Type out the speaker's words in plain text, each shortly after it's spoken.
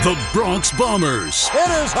The Bronx Bombers. It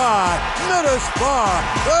is high. It is far.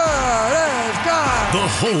 It is gone. The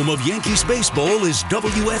home of Yankees baseball is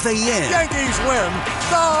WFAN. Yankees win.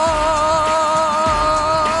 The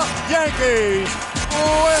Yankees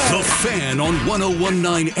win. The Fan on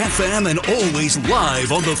 101.9 FM and always live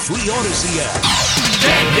on the free Odyssey app.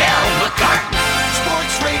 Danielle McCartan.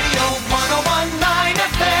 Sports Radio 101.9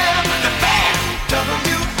 FM. The Fan.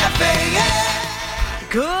 WFAN.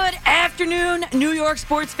 Good afternoon, New York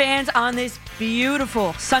sports fans, on this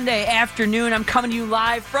beautiful Sunday afternoon. I'm coming to you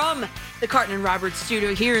live from the Carton and Roberts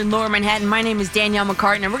studio here in Lower Manhattan. My name is Danielle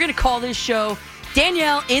McCartan, and we're going to call this show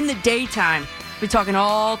Danielle in the Daytime. We're talking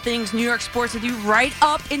all things New York sports with you right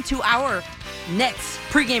up into our Nets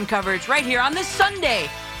pregame coverage right here on this Sunday,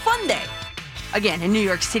 fun day, again, in New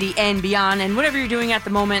York City and beyond. And whatever you're doing at the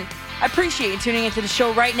moment, I appreciate you tuning into the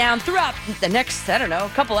show right now and throughout the next,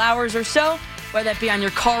 couple hours or so. Whether that be on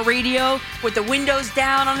your car radio with the windows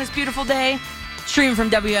down on this beautiful day, stream from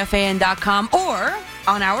WFAN.com, or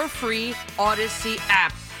on our free Odyssey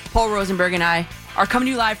app. Paul Rosenberg and I are coming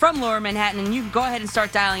to you live from Lower Manhattan, and you can go ahead and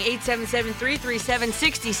start dialing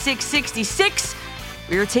 877-337-6666.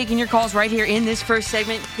 We are taking your calls right here in this first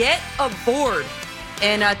segment. Get aboard.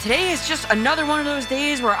 And today is just another one of those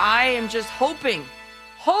days where I am just hoping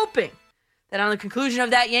that on the conclusion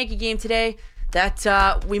of that Yankee game today,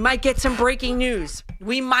 that we might get some breaking news.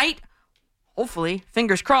 We might, hopefully,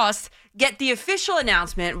 fingers crossed, get the official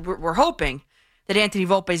announcement. We're hoping that Anthony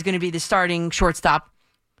Volpe is going to be the starting shortstop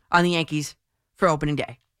on the Yankees for opening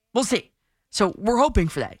day. We'll see. So we're hoping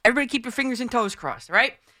for that. Everybody keep your fingers and toes crossed,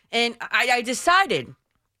 right? And I decided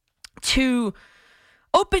to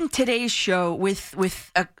open today's show with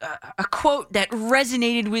a quote that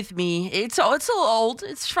resonated with me. It's a little old.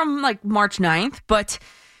 It's from like March 9th, but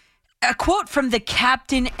a quote from the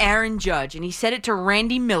captain, Aaron Judge, and he said it to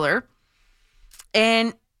Randy Miller,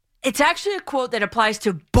 and it's actually a quote that applies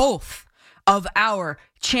to both of our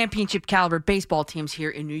championship caliber baseball teams here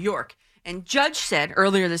in New York. And Judge said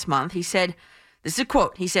earlier this month, he said, this is a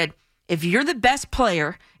quote, he said, "If you're the best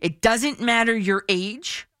player, it doesn't matter your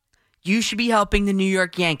age, you should be helping the New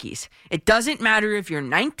York Yankees. It doesn't matter if you're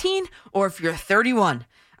 19 or if you're 31.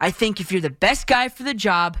 I think if you're the best guy for the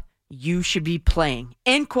job, you should be playing."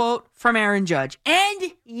 End quote from Aaron Judge.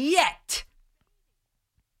 And yet,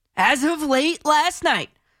 as of late last night,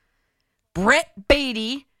 Brett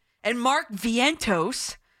Beatty and Mark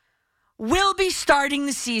Vientos will be starting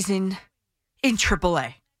the season in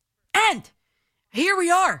AAA. And here we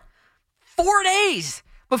are, 4 days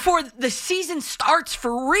before the season starts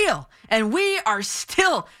for real. And we are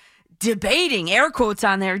still debating, air quotes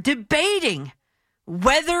on there, debating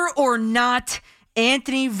whether or not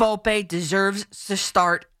Anthony Volpe deserves to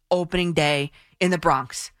start opening day in the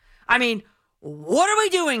Bronx. I mean, what are we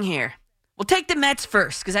doing here? We'll take the Mets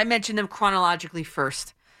first, because I mentioned them chronologically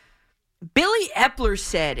first. Billy Epler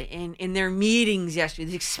said in their meetings yesterday,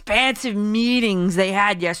 the expansive meetings they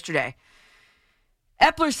had yesterday,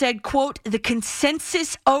 Epler said, quote, "The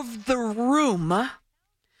consensus of the room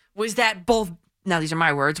was that both," now these are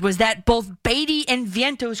my words, "was that both Beatty and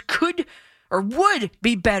Vientos could or would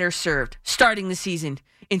be better served starting the season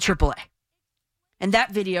in AAA." And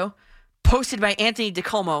that video, posted by Anthony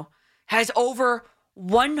DiComo, has over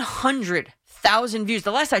 100,000 views.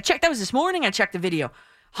 The last I checked, that was this morning, I checked the video.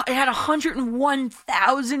 It had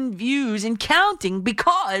 101,000 views and counting,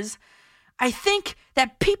 because I think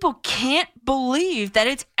that people can't believe that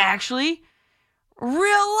it's actually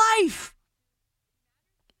real life.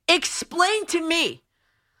 Explain to me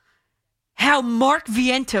how Mark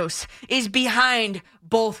Vientos is behind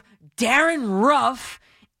both Darren Ruff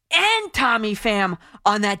and Tommy Pham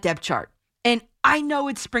on that depth chart. And I know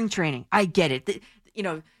it's spring training. I get it.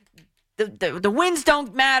 The wins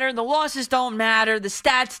don't matter. The losses don't matter. The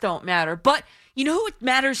stats don't matter. But you know who it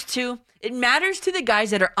matters to? It matters to the guys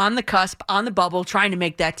that are on the cusp, on the bubble, trying to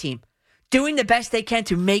make that team. Doing the best they can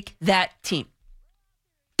to make that team.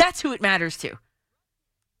 That's who it matters to.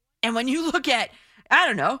 And when you look at, I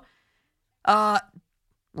don't know,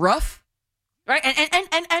 Ruff, right?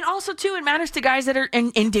 And also, too, it matters to guys that are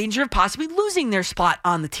in danger of possibly losing their spot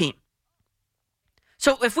on the team.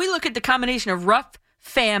 So if we look at the combination of Ruff,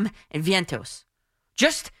 Pham, and Vientos,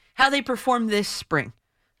 just how they performed this spring,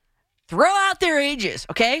 throw out their ages,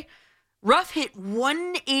 okay? Ruff hit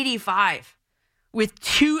 185 with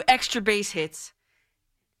 2 extra base hits,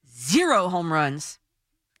 0 home runs,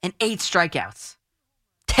 and 8 strikeouts.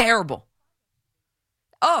 Terrible.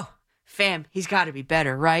 Oh, Pham, he's got to be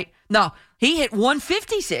better, right? No, he hit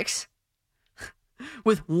 156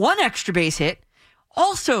 with 1 extra base hit,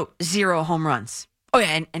 also 0 home runs. Oh,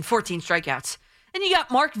 yeah, and 14 strikeouts. Then you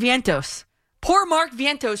got Mark Vientos, Poor Mark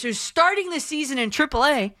Vientos, who's starting the season in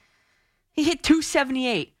AAA, he hit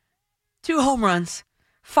 .278, 2 home runs,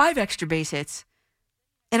 5 extra base hits,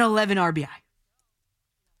 and 11 RBI.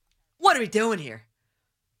 What are we doing here?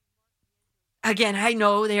 Again, I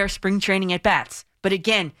know they are spring training at bats, but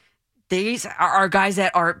again, these are guys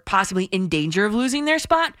that are possibly in danger of losing their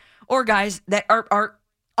spot or guys that are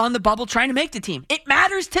on the bubble trying to make the team. It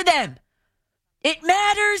matters to them. It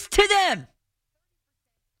matters to them.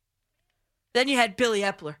 Then you had Billy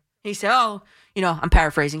Epler. He said, I'm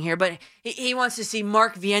paraphrasing here, but he wants to see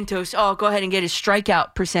Mark Vientos, go ahead and get his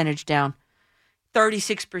strikeout percentage down.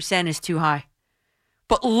 36% is too high.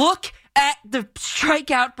 But look at the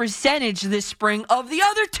strikeout percentage this spring of the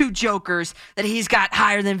other 2 jokers that he's got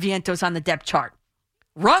higher than Vientos on the depth chart.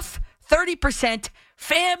 Ruff, 30%.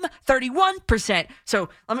 Pham, 31%. So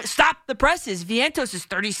let me stop the presses. Vientos is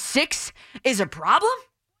 36 is a problem?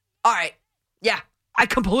 All right. Yeah, I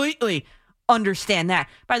completely understand that.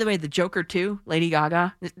 By the way, the Joker too, Lady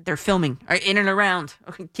Gaga, they're filming in and around.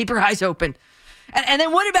 Keep your eyes open. And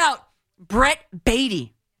then what about Brett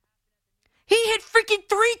Beatty? He hit freaking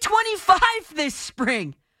 .325 this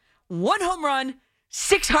spring. 1 home run,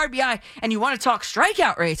 6 RBI. And you want to talk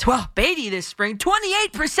strikeout rates? Well, Beatty this spring,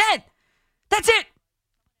 28%. That's it.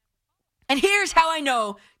 And here's how I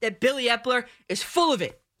know that Billy Epler is full of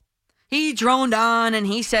it. He droned on and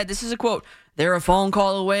he said, this is a quote, "They're a phone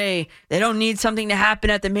call away. They don't need something to happen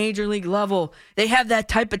at the major league level. They have that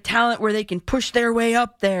type of talent where they can push their way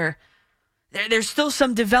up there. There's still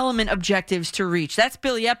some development objectives to reach." That's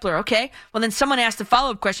Billy Epler. Okay. Well, then someone asked a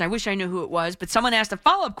follow-up question. I wish I knew who it was, but someone asked a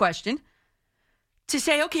follow-up question to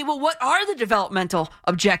say, okay, well, what are the developmental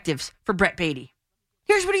objectives for Brett Beatty?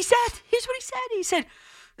 Here's what he said. He said,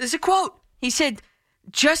 this is a quote. He said,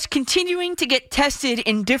 "Just continuing to get tested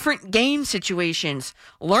in different game situations,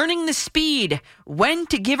 learning the speed, when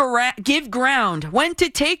to give ground, when to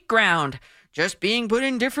take ground, just being put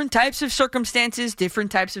in different types of circumstances,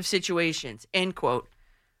 different types of situations," end quote.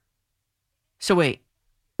 So wait,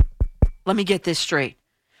 let me get this straight.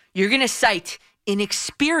 You're going to cite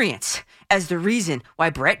inexperience as the reason why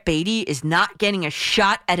Brett Beatty is not getting a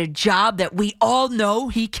shot at a job that we all know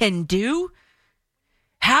he can do?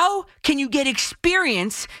 How can you get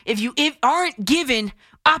experience if you aren't given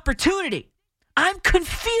opportunity? I'm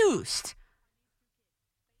confused.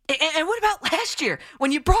 And what about last year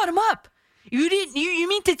when you brought him up? You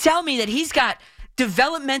mean to tell me that he's got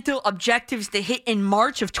developmental objectives to hit in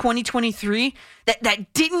March of 2023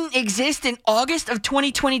 that didn't exist in August of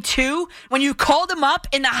 2022 when you called him up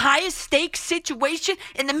in the highest stakes situation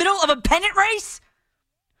in the middle of a pennant race?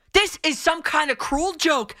 This is some kind of cruel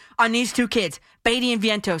joke on these 2 kids, Beatty and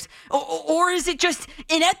Vientos. Or is it just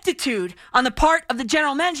ineptitude on the part of the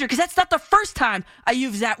general manager? Because that's not the first time I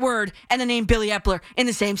use that word and the name Billy Epler in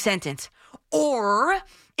the same sentence. Or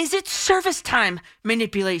is it service time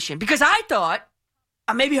manipulation? Because I thought,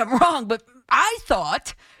 maybe I'm wrong, but I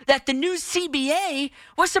thought that the new CBA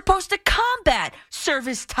was supposed to combat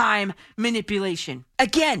service time manipulation.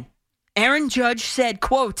 Again, Aaron Judge said,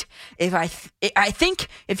 quote, I think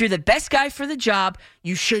if you're the best guy for the job,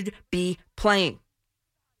 you should be playing.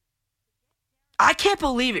 I can't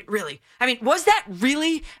believe it, really. I mean, was that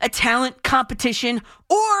really a talent competition,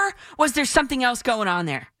 or was there something else going on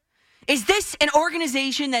there? Is this an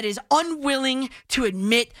organization that is unwilling to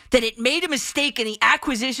admit that it made a mistake in the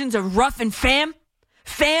acquisitions of Ruff and Pham?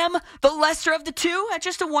 Pham, the lesser of the 2, at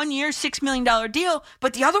just a 1-year, $6 million deal.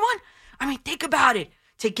 But the other one? I mean, think about it.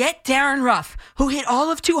 To get Darren Ruff, who hit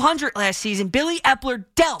all of 200 last season, Billy Epler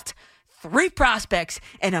dealt 3 prospects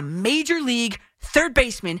and a major league third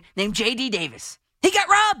baseman named J.D. Davis. He got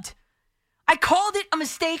robbed. I called it a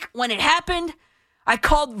mistake when it happened. I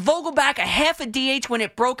called Vogelback a half a DH when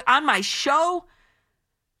it broke on my show.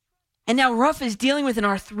 And now Ruff is dealing with an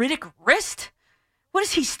arthritic wrist? What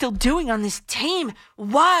is he still doing on this team?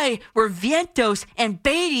 Why were Vientos and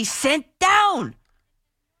Beatty sent down?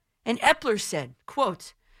 And Epler said,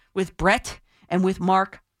 quote, "With Brett and with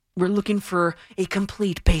Mark, we're looking for a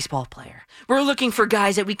complete baseball player. We're looking for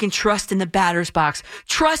guys that we can trust in the batter's box,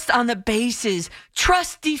 trust on the bases,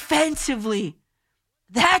 trust defensively.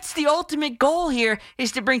 That's the ultimate goal here,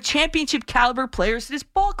 is to bring championship caliber players to this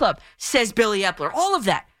ball club," says Billy Epler. All of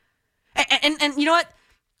that. And you know what?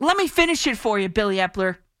 Let me finish it for you, Billy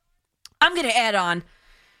Epler. I'm going to add on,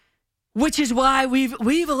 which is why we've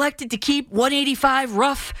elected to keep 185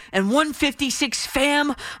 Ruff and 156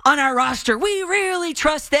 Pham on our roster. We really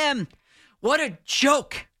trust them. What a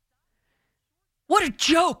joke. What a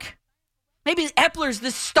joke. Maybe Epler's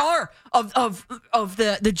the star of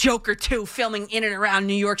the Joker 2, filming in and around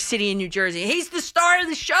New York City and New Jersey. He's the star of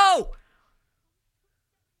the show.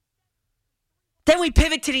 Then we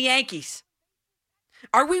pivot to the Yankees.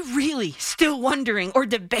 Are we really still wondering or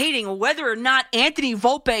debating whether or not Anthony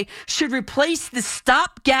Volpe should replace the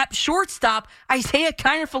stopgap shortstop Isaiah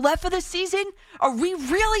Kiner-Falefa this season? Are we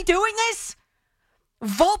really doing this?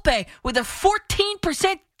 Volpe with a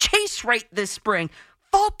 14% chase rate this spring.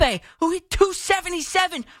 Volpe, who hit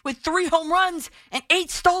 .277 with 3 home runs and 8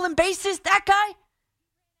 stolen bases. That guy?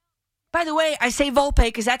 By the way, I say Volpe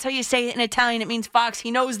because that's how you say it in Italian. It means fox.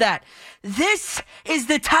 He knows that. This is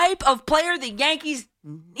the type of player the Yankees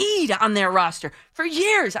need on their roster. For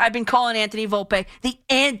years, I've been calling Anthony Volpe the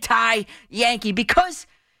anti-Yankee because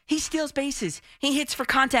he steals bases. He hits for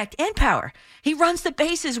contact and power. He runs the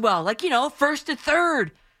bases well, like, first to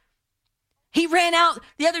third. He ran out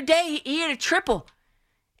the other day. He had a triple.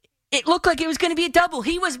 It looked like it was going to be a double.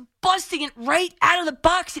 He was busting it right out of the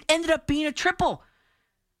box. It ended up being a triple.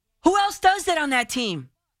 Who else does that on that team?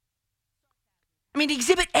 I mean,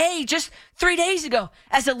 Exhibit A just 3 days ago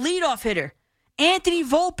as a leadoff hitter, Anthony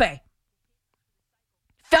Volpe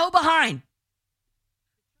fell behind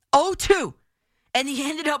 0-2, and he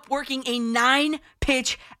ended up working a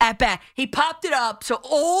 9-pitch at-bat. He popped it up, so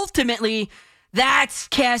ultimately that's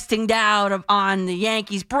casting doubt on the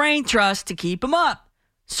Yankees' brain trust to keep him up.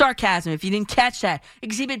 Sarcasm, if you didn't catch that.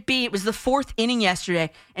 Exhibit B, it was the 4th inning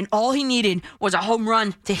yesterday, and all he needed was a home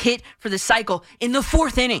run to hit for the cycle in the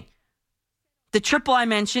 4th inning. The triple I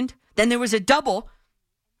mentioned, then there was a double.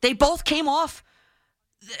 They both came off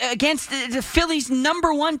against the Phillies'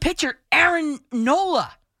 number 1 pitcher, Aaron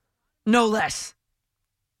Nola, no less.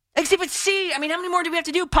 Exhibit C, how many more do we have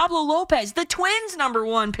to do? Pablo Lopez, the Twins' number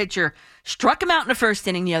 1 pitcher, struck him out in the 1st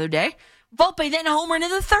inning the other day. Volpe then a home run in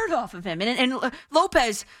the 3rd off of him. And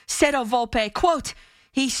Lopez said of Volpe, quote,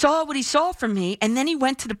 he saw what he saw from me, and then he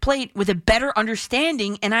went to the plate with a better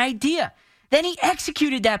understanding and idea. Then he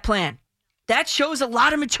executed that plan. That shows a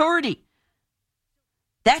lot of maturity.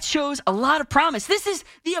 That shows a lot of promise. This is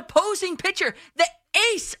the opposing pitcher. The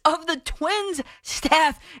ace of the Twins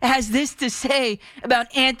staff has this to say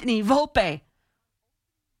about Anthony Volpe.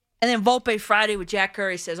 And then Volpe Friday with Jack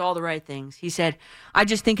Curry says all the right things. He said, I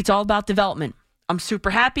just think it's all about development. I'm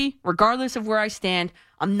super happy, regardless of where I stand.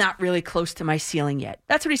 I'm not really close to my ceiling yet.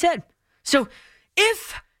 That's what he said. So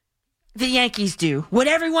if the Yankees do what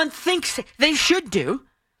everyone thinks they should do,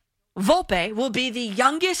 Volpe will be the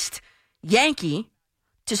youngest Yankee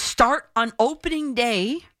to start on opening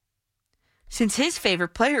day since his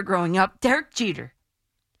favorite player growing up, Derek Jeter.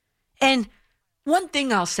 And one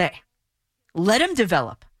thing I'll say, let him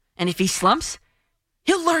develop. And if he slumps,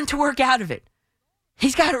 he'll learn to work out of it.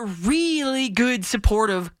 He's got a really good,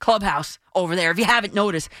 supportive clubhouse over there. If you haven't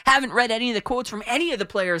noticed, haven't read any of the quotes from any of the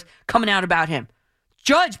players coming out about him.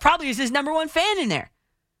 Judge probably is his number 1 fan in there.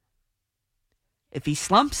 If he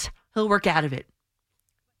slumps, he'll work out of it.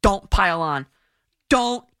 Don't pile on.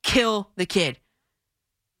 Don't kill the kid.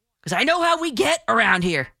 Because I know how we get around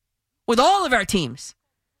here with all of our teams.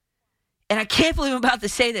 And I can't believe I'm about to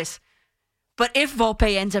say this. But if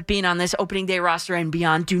Volpe ends up being on this opening day roster and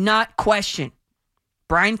beyond, do not question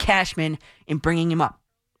Brian Cashman in bringing him up.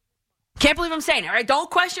 Can't believe I'm saying it, all right?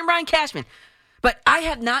 Don't question Brian Cashman. But I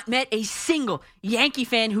have not met a single Yankee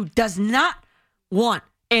fan who does not want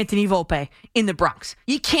Anthony Volpe in the Bronx.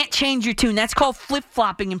 You can't change your tune. That's called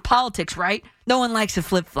flip-flopping in politics, right? No one likes a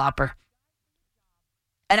flip-flopper.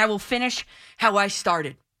 And I will finish how I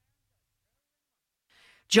started.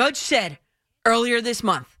 Judge said earlier this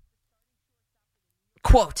month,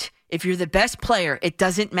 quote, if you're the best player, it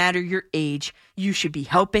doesn't matter your age. You should be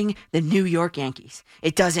helping the New York Yankees.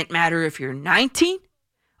 It doesn't matter if you're 19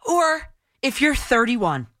 or if you're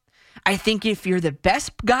 31. I think if you're the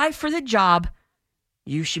best guy for the job,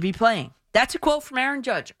 you should be playing. That's a quote from Aaron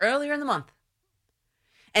Judge earlier in the month.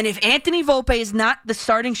 And if Anthony Volpe is not the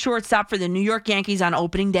starting shortstop for the New York Yankees on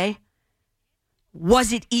opening day,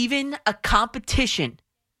 was it even a competition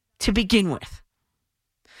to begin with?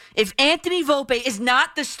 If Anthony Volpe is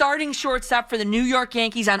not the starting shortstop for the New York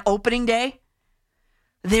Yankees on opening day,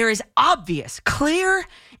 there is obvious, clear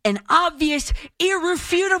and obvious,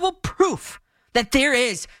 irrefutable proof that there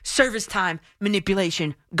is service time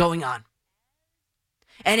manipulation going on.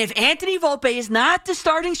 And if Anthony Volpe is not the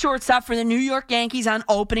starting shortstop for the New York Yankees on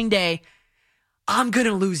opening day, I'm going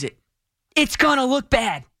to lose it. It's going to look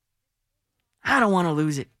bad. I don't want to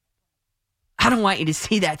lose it. I don't want you to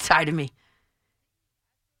see that side of me.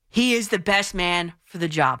 He is the best man for the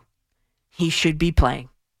job. He should be playing.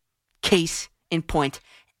 Case in point.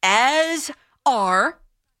 As are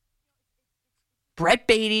Brett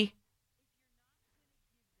Beatty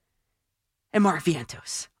and Mark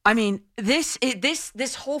Vientos. I mean, this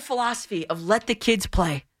whole philosophy of let the kids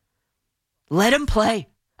play. Let them play.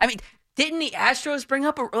 I mean, Didn't the Astros bring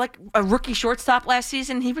up a rookie shortstop last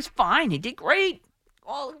season? He was fine. He did great.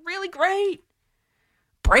 Oh, really great.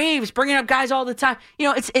 Braves bringing up guys all the time.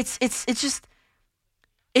 It's just,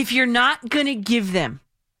 if you're not going to give them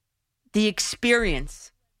the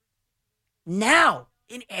experience now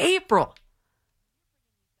in April,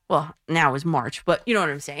 well, now is March, but you know what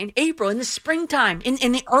I'm saying? April, in the springtime,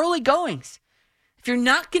 in the early goings. If you're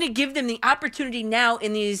not going to give them the opportunity now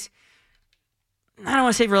in these, I don't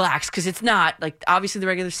want to say relax, because it's not. Like, obviously the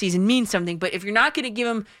regular season means something, but if you're not going to give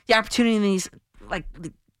them the opportunity in these, like,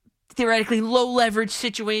 theoretically low-leverage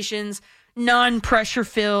situations, non-pressure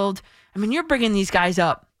filled, I mean, you're bringing these guys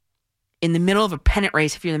up in the middle of a pennant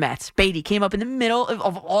race if you're the Mets. Beatty came up in the middle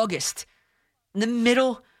of August, in the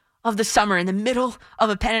middle of the summer, in the middle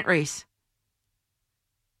of a pennant race.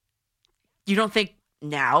 You don't think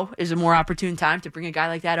now is a more opportune time to bring a guy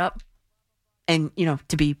like that up and,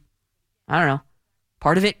 to be, I don't know,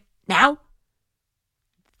 part of it now?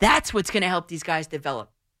 That's what's going to help these guys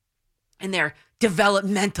develop and their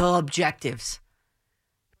developmental objectives.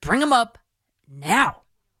 Bring them up now.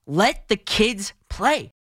 Let the kids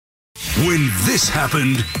play. When this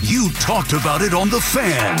happened, you talked about it on The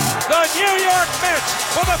Fan. The New York Mets,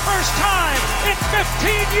 for the first time in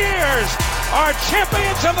 15 years, are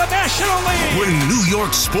champions of the National League. When New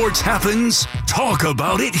York sports happens, talk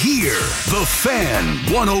about it here. The Fan,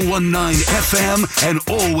 101.9 FM, and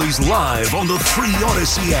always live on the free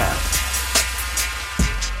Odyssey app.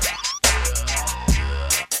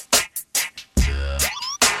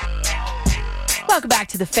 Welcome back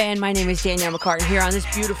to The Fan. My name is Danielle McCartan here on this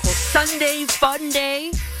beautiful Sunday fun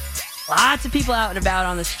day. Lots of people out and about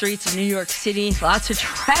on the streets of New York City. Lots of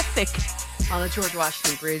traffic on the George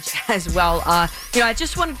Washington Bridge as well. I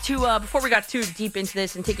just wanted to, before we got too deep into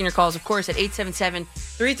this and taking your calls, of course, at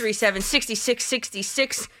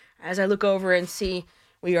 877-337-6666. As I look over and see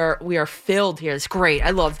we are filled here. It's great. I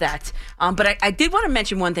love that. But I did want to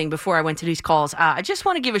mention one thing before I went to these calls. I just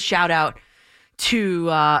want to give a shout out to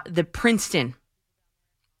the Princeton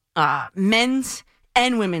men's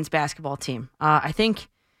and women's basketball team. I think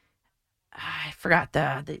I forgot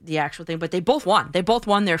the actual thing, but they both won. They both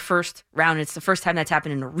won their first round. It's the first time that's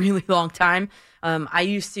happened in a really long time. I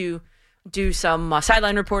used to do some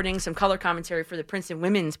sideline reporting, some color commentary for the Princeton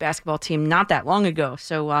women's basketball team not that long ago.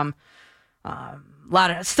 So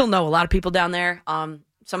still know a lot of people down there. Some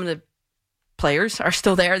of the players are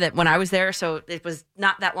still there that when I was there, so it was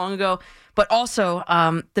not that long ago. But also,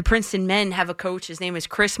 the Princeton men have a coach. His name is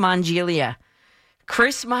Chris Mongiglia.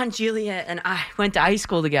 Chris Mongiglia and I went to high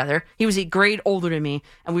school together. He was a grade older than me,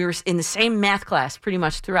 and we were in the same math class pretty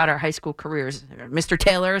much throughout our high school careers. Mr.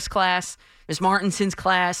 Taylor's class, Ms. Martinson's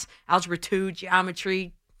class, Algebra 2,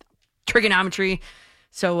 Geometry, Trigonometry.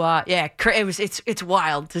 So, it's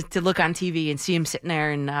wild to look on TV and see him sitting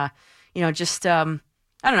there and, I don't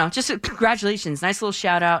know, just congratulations. Nice little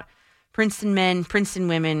shout out. Princeton men, Princeton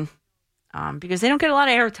women, because they don't get a lot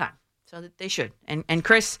of airtime, so they should. And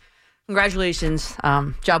Chris, congratulations.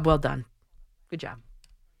 Job well done. Good job.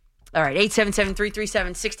 All right,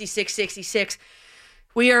 877-337-6666.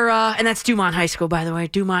 We are, and that's Dumont High School, by the way,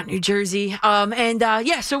 Dumont, New Jersey.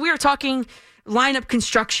 So we were talking lineup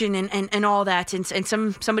construction and all that, and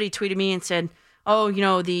somebody tweeted me and said,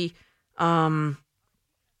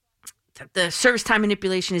 the service time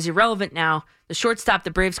manipulation is irrelevant now. The shortstop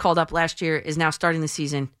the Braves called up last year is now starting the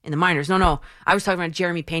season in the minors. No. I was talking about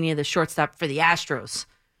Jeremy Pena, the shortstop for the Astros.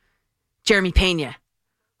 Jeremy Pena,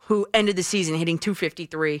 who ended the season hitting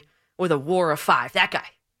 .253 with a WAR of 5. That guy.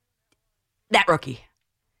 That rookie.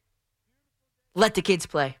 Let the kids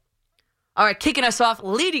play. All right, kicking us off,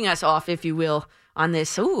 leading us off, if you will, on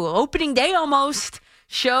this opening day almost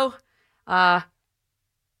show.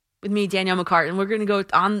 With me, Danielle McCartan. We're going to go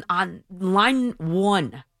on line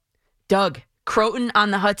one. Doug, Croton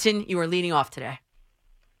on the Hudson. You are leading off today.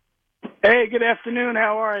 Hey, good afternoon.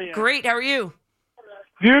 How are you? Great. How are you?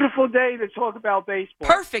 Beautiful day to talk about baseball.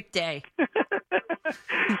 Perfect day.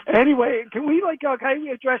 Anyway, can we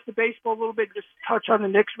address the baseball a little bit? Just touch on the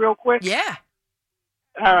Knicks real quick. Yeah.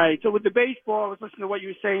 All right. So with the baseball, I was listening to what you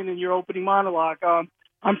were saying in your opening monologue.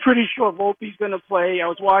 I'm pretty sure Volpe's going to play. I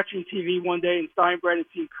was watching TV one day, and Steinbrenner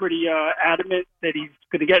seemed pretty adamant that he's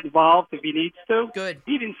going to get involved if he needs to. Good.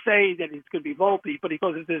 He didn't say that it's going to be Volpe, but he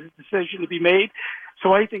goes, there's a decision to be made.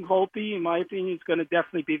 So I think Volpe, in my opinion, is going to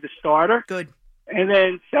definitely be the starter. Good. And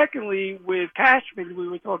then secondly, with Cashman, we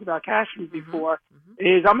were talking about Cashman before,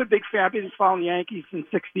 is I'm a big fan. I've been following the Yankees since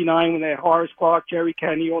 '69 when they had Horace Clark, Jerry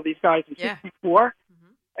Kenny, all these guys in '64.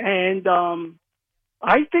 And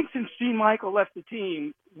I think since Gene Michael left the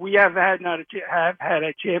team, we have had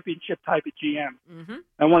a championship type of GM. Mm-hmm.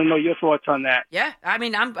 I want to know your thoughts on that. Yeah, I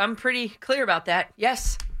mean, I'm pretty clear about that.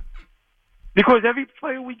 Yes. Because every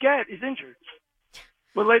player we get is injured.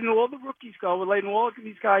 We're letting all the rookies go. We're letting all of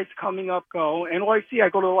these guys coming up go. And all I see, I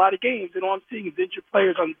go to a lot of games, and all I'm seeing is injured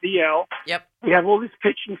players on DL. Yep. We have all this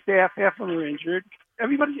pitching staff. Half of them are injured.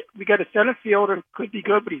 Everybody, we got a center fielder, could be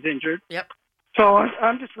good, but he's injured. Yep. So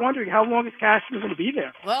I'm just wondering, how long is Cashman going to be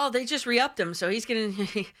there? Well, they just re-upped him, so he's gonna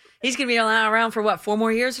be around for what, 4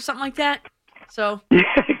 more years or something like that. So Yeah,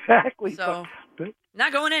 exactly. So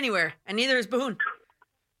not going anywhere, and neither is Boone.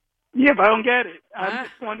 Yeah, but I don't get it. I'm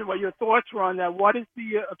just wondering what your thoughts were on that. What is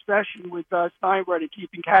the obsession with Steinbrenner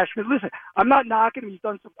keeping Cashman? Listen, I'm not knocking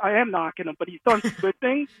him. I am knocking him, but he's done some good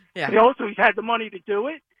things. Yeah. He's had the money to do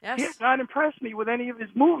it. Yes. He has not impressed me with any of his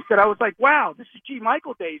moves that I was like, wow, this is G.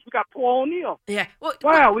 Michael days. We got Paul O'Neill. Yeah. Well,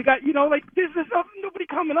 wow, we got, there's nobody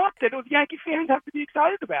coming up that the Yankee fans have to be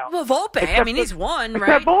excited about. Volpe. Except he's won,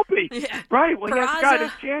 right? Except Volpe. Yeah. Right. Well, he hasn't got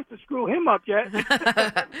Peraza. a chance to screw him up yet.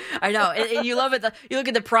 I know. And you love it. You look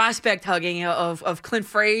at the prospect hugging of Clint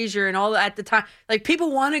Frazier and all that at the time. Like,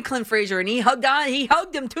 people wanted Clint Frazier, and he hugged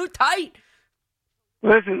him too tight.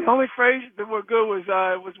 Listen, the only Frazier that were good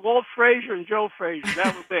was Walt Frazier and Joe Frazier.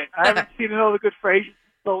 That was it. I haven't seen another good Frazier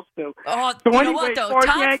since those two. Oh, So you anyway, know what, though? Mark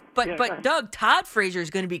Todd, Yank- but yeah, but Doug, Todd Frazier is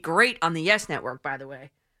going to be great on the Yes Network, by the way.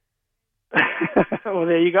 Well,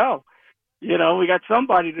 there you go. We got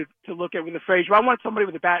somebody to look at with the Frazier. I want somebody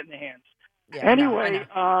with a bat in the hands. Yeah, I Anyway,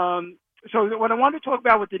 know. so what I wanted to talk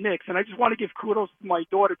about with the Knicks, and I just want to give kudos to my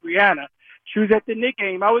daughter, Brianna. She was at the Knicks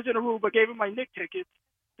game. I was in Aruba, gave her my Knicks tickets.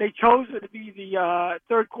 They chose her to be the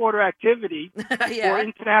third quarter activity Yeah. for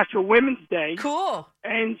International Women's Day. Cool.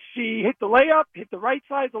 And she hit the layup, hit the right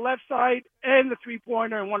side, the left side, and the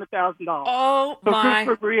three-pointer, and won $1,000. Oh, So my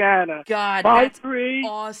good for Brianna. God. That's 5'3",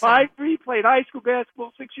 awesome. 5'3", played high school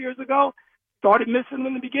basketball 6 years ago. Started missing them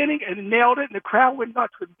in the beginning and nailed it, and the crowd went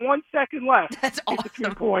nuts with 1 second left. That's Hit the awesome.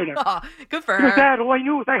 three-pointer. Oh, good for Because her. Dad, all I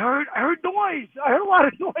knew was I heard noise. I heard a lot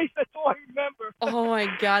of noise. That's all I remember. Oh, my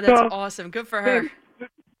God. That's So, awesome. Good for her.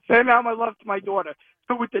 Send out my love to my daughter.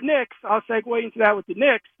 So with the Knicks, I'll segue into that with the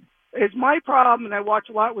Knicks. Is my problem, and I watch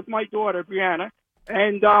a lot with my daughter, Brianna,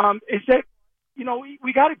 and is that,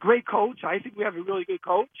 we got a great coach. I think we have a really good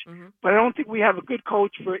coach, but I don't think we have a good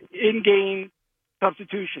coach for in-game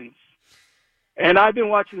substitutions. And I've been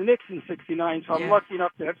watching the Knicks since '69, so I'm lucky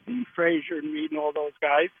enough to have seen Frazier and Reed and all those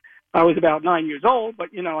guys. I was about 9 years old, but,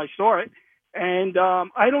 I saw it. And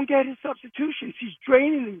I don't get his substitutions. He's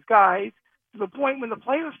draining these guys to the point when the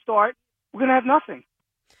players start, we're going to have nothing.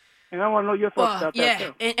 And I want to know your thoughts about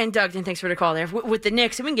that, too. And Doug, and thanks for the call there. With the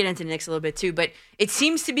Knicks, and we can get into the Knicks a little bit, too, but it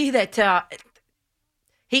seems to be that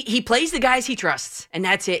he plays the guys he trusts, and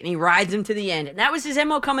that's it, and he rides them to the end. And that was his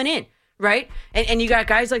MO coming in, right? And you got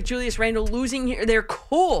guys like Julius Randle losing their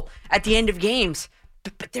cool at the end of games,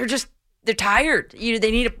 but they're tired.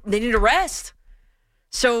 They need a rest.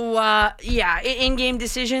 So, in-game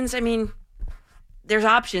decisions, I mean, there's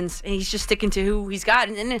options, and he's just sticking to who he's got.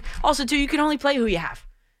 And then also, too, you can only play who you have,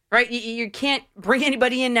 right? You can't bring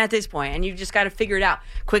anybody in at this point, and you've just got to figure it out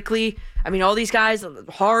quickly. I mean, all these guys,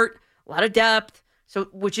 heart, a lot of depth, so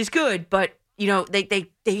which is good, but,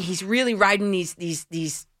 he's really riding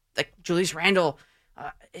these like Julius Randle.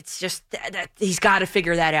 It's just that he's got to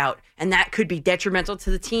figure that out, and that could be detrimental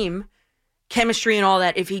to the team chemistry and all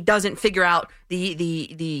that if he doesn't figure out I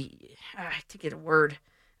think of a word.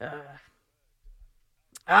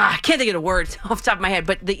 I can't think of the word off the top of my head,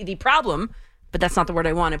 but the problem, but that's not the word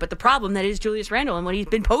I wanted, but the problem that is Julius Randle and what he's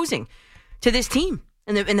been posing to this team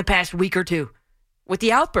in the past week or two with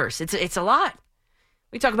the outbursts. It's a lot.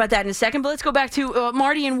 We talk about that in a second, but let's go back to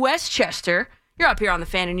Marty in Westchester. You're up here on the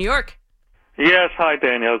Fan in New York. Yes, hi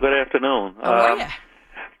Danielle. Good afternoon. How are you?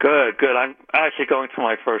 Good. I'm actually going to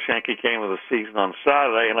my first Yankee game of the season on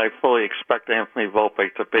Saturday, and I fully expect Anthony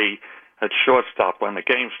Volpe to be at shortstop when the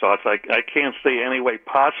game starts. I can't see any way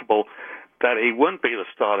possible that he wouldn't be the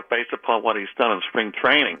starter based upon what he's done in spring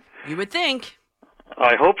training. You would think.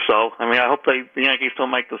 I hope so. I mean, I hope the Yankees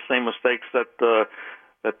don't make the same mistakes that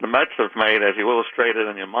the Mets have made, as you illustrated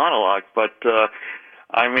in your monologue. But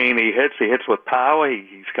I mean, he hits with power.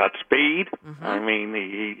 He's got speed. Mm-hmm. I mean,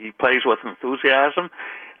 he plays with enthusiasm,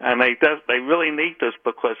 and they really need this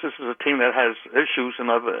because this is a team that has issues in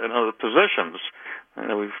other positions.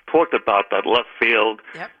 We've talked about that, left field,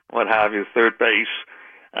 what have you, third base,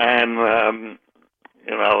 and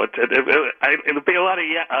it'll be a lot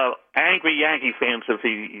of angry Yankee fans if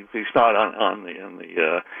he start on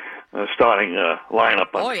the starting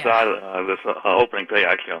lineup on Saturday, this opening day,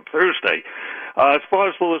 actually on Thursday. As far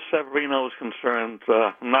as Luis Severino is concerned,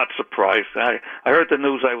 I'm not surprised. I heard the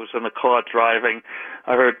news. I was in the car driving.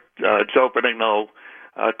 I heard Joe Benigno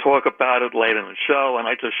talk about it late in the show, and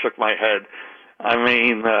I just shook my head. I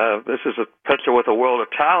mean, this is a pitcher with a world of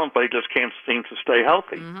talent, but he just can't seem to stay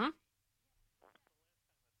healthy. Mm-hmm.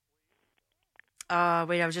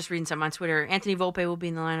 Wait, I was just reading something on Twitter. Anthony Volpe will be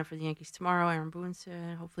in the lineup for the Yankees tomorrow. Aaron Boone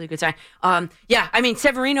said, hopefully a good sign. Yeah, I mean,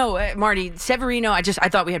 Severino, Marty, Severino, I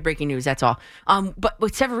thought we had breaking news, that's all. But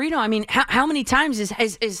with Severino, I mean, how many times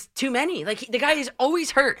is too many? Like, the guy is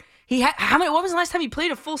always hurt. What was the last time he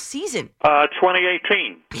played a full season?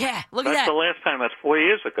 2018. Yeah, look at that. That's the last time. That's 4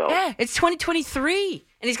 years ago. Yeah, it's 2023.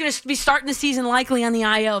 And he's going to be starting the season likely on the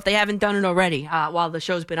IL if they haven't done it already while the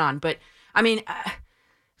show's been on. But, I mean...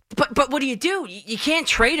 But what do? You can't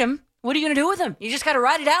trade him. What are you going to do with him? You just got to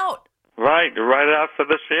ride it out. Right, you ride it out for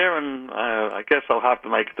this year, and I guess I'll have to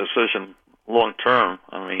make a decision long term.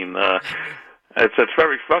 I mean, it's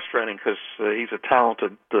very frustrating because he's a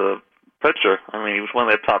talented pitcher. I mean, he was one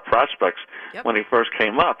of their top prospects when he first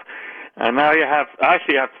came up, and now you have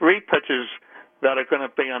 3 pitchers that are going to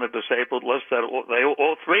be on a disabled list. That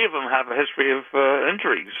all 3 of them have a history of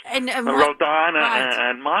injuries. And Rodon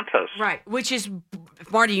and Montes. Right, which is.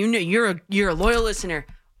 Marty, you know you're a loyal listener.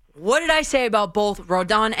 What did I say about both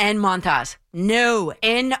Rodon and Montas? No,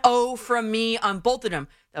 N-O from me on both of them.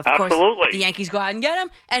 Of Absolutely. course, the Yankees go out and get them,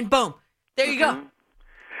 and boom, there you go.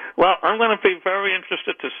 Well, I'm going to be very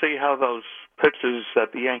interested to see how those pitchers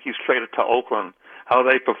that the Yankees traded to Oakland, how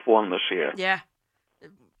they perform this year. Yeah,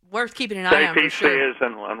 worth keeping an eye on for sure. JP Sears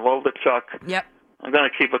and Waldichuk. Yep. I'm going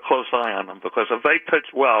to keep a close eye on them because if they pitch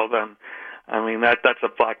well, then. I mean, that's a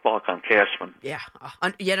black mark on Cashman. Yeah,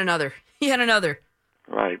 yet another.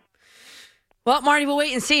 Right. Well, Marty, we'll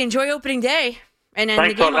wait and see. Enjoy opening day. And then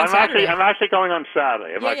Thanks, the game on Saturday. I'm actually going on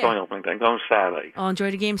Saturday. I'm not going opening day. I'm going Saturday. I'll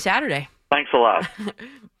enjoy the game Saturday. Thanks a lot.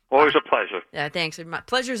 Always a pleasure. Yeah, thanks. My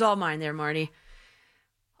pleasure's all mine there, Marty.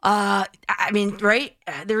 I mean, right?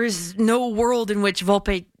 There is no world in which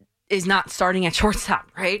Volpe is not starting at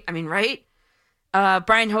shortstop, right? I mean, right?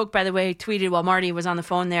 Brian Hoke, by the way, tweeted while Marty was on the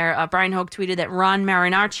phone there. Brian Hoke tweeted that Ron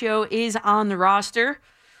Marinaccio is on the roster.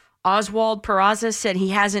 Oswald Peraza said he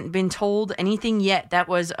hasn't been told anything yet. That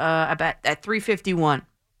was about at 3:51.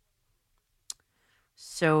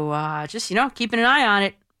 So just keeping an eye on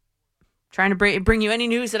it. Trying to bring you any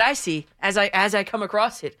news that I see as I come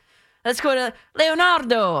across it. Let's go to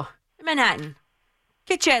Leonardo in Manhattan.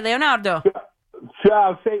 Che c'è, Leonardo?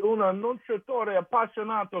 Ciao, sei un annunciatore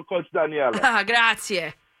appassionato, Coach Daniele.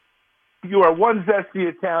 Grazie. You are one zesty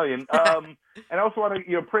Italian. And I also want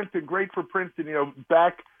to, Princeton, great for Princeton.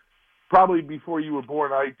 Back probably before you were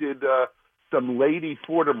born, I did some Lady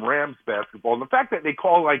Fordham Rams basketball. And the fact that they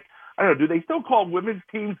call, I don't know, do they still call women's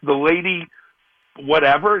teams the Lady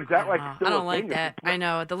whatever? Is that still I don't a like thing? that. I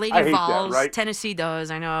know. The Lady Vols. That, right? Tennessee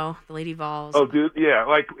does. I know. The Lady Vols. Oh, dude, yeah.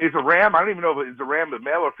 Is a ram? I don't even know if it's a ram,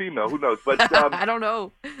 male or female. Who knows? But I don't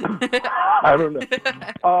know. I don't know.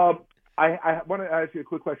 I want to ask you a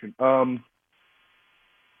quick question. I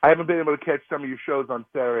haven't been able to catch some of your shows on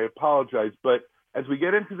Saturday. I apologize. But as we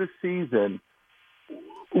get into the season,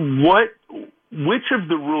 which of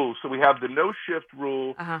the rules? So we have the no shift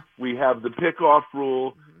rule, we have the pickoff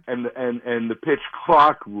rule, and the pitch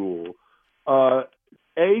clock rule. A,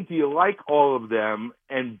 do you like all of them?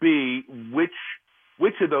 And B, which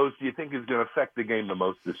of those do you think is going to affect the game the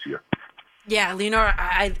most this year? Yeah, Leonardo,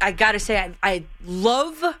 I got to say, I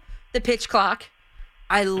love the pitch clock.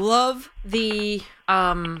 I love the,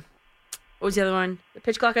 what was the other one? The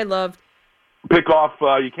pitch clock I loved. Pick off,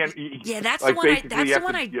 you can't. Yeah, that's the one. That's the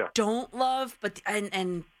one I don't love, but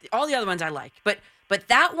and all the other ones I like. But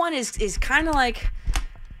that one is kind of like,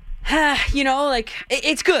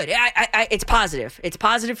 it's good. It's positive. It's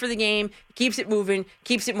positive for the game. Keeps it moving.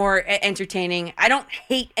 Keeps it more entertaining. I don't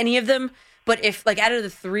hate any of them, but if out of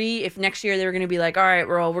the 3, if next year they were going to be like, all right,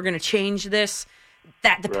 we're going to change this,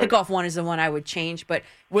 the pickoff one is the one I would change. But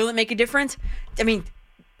will it make a difference? I mean.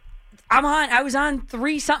 I was on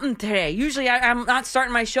 3-something today. Usually I'm not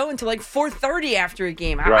starting my show until 4:30 after a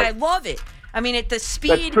game. I love it. I mean, at the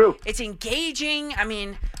speed, it's engaging. I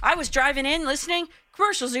mean, I was driving in, listening.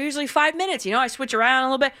 Commercials are usually 5 minutes. I switch around a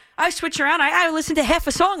little bit. I listened to half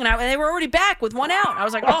a song, and they were already back with one out. I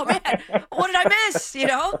was like, oh, man, what did I miss,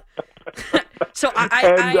 So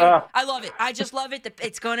I love it. I just love it.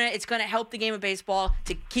 It's gonna help the game of baseball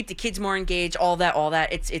to keep the kids more engaged, all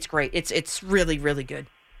that. It's great. It's really, really good.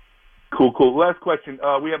 Cool. Last question.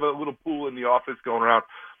 We have a little pool in the office going around.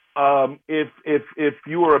 If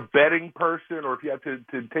you were a betting person, or if you had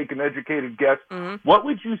to take an educated guess, what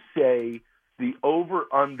would you say the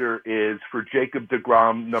over-under is for Jacob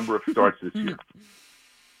deGrom number of starts this year?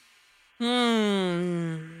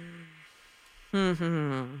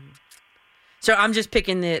 So I'm just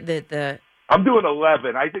picking the. I'm doing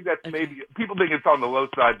 11. I think that's maybe people think it's on the low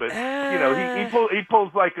side, but he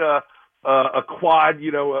pulls like a quad,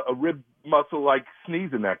 a rib muscle like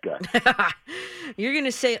sneezing that guy. You're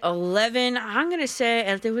gonna say 11. I'm gonna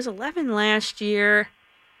say there was 11 last year.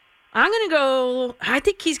 I'm going to go, I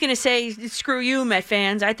think he's going to say, screw you, Met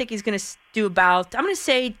fans. I think he's going to do about, I'm going to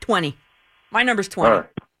say 20. My number's 20. All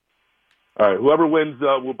right. Whoever wins,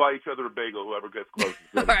 we'll buy each other a bagel, whoever gets closest.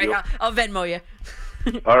 All right. I'll Venmo you.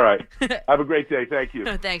 All right. Have a great day. Thank you.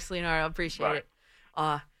 Thanks, Leonardo. Appreciate it.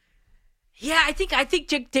 Yeah, I think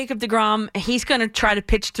Jacob deGrom, he's going to try to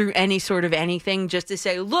pitch through any sort of anything just to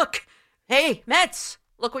say, look, hey, Mets,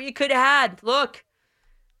 look what you could have had.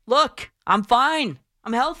 Look, I'm fine.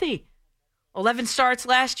 I'm healthy. 11 starts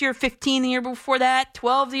last year, 15 the year before that,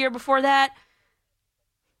 12 the year before that.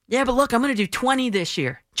 Yeah, but look, I'm going to do 20 this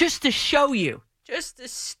year just to show you, just to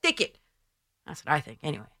stick it. That's what I think.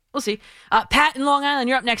 Anyway, we'll see. Pat in Long Island,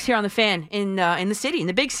 you're up next here on The Fan in the city, in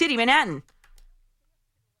the big city, Manhattan.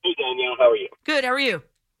 Hey, Danielle, how are you? Good, how are you?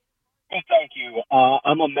 Hey, thank you.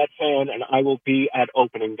 I'm a Met fan, and I will be at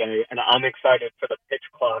opening day, and I'm excited for the pitch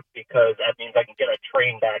clock because that means I can get a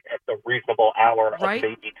train back at the reasonable hour of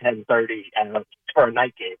maybe 10:30 for a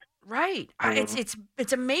night game. Right.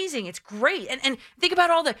 It's amazing. It's great. And think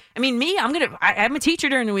about all the, I'm a teacher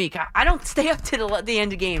during the week. I don't stay up to the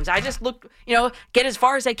end of games. I just look, get as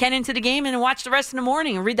far as I can into the game and watch the rest in the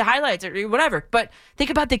morning and read the highlights or whatever. But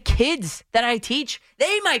think about the kids that I teach.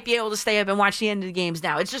 They might be able to stay up and watch the end of the games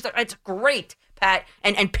now. It's great, Pat.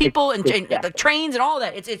 And people and the trains and all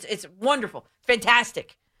that. It's wonderful.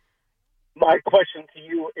 Fantastic. My question to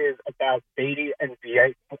you is about Beatty and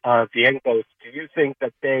Vientos. Do you think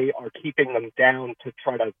that they are keeping them down to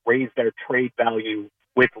try to raise their trade value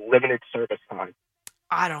with limited service time?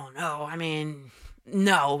 I don't know.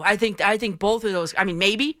 No. I think both of those.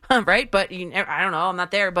 Maybe, right? But I don't know. I'm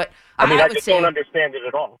not there. But I just don't understand it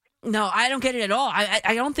at all. No, I don't get it at all.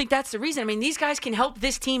 I don't think that's the reason. These guys can help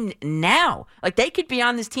this team now. Like, they could be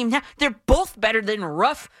on this team now. They're both better than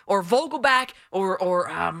Ruff or Vogelback or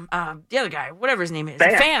the other guy, whatever his name is.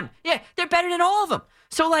 Pham. Yeah, they're better than all of them.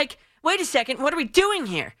 So, wait a second. What are we doing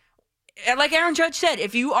here? Like Aaron Judge said,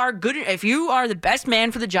 if you are the best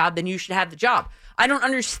man for the job, then you should have the job. I don't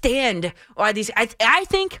understand why these. I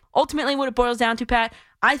think ultimately what it boils down to, Pat,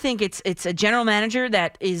 I think it's a general manager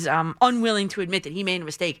that is unwilling to admit that he made a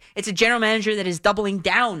mistake. It's a general manager that is doubling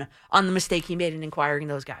down on the mistake he made in acquiring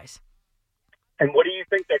those guys. And what do you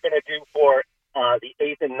think they're going to do for the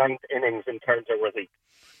 8th and 9th innings in terms of relief?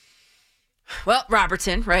 Well,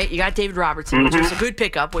 Robertson, right? You got David Robertson, which was a good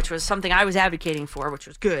pickup, which was something I was advocating for, which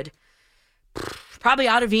was good. Probably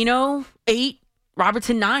Ottavino, 8,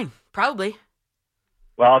 Robertson, 9, probably.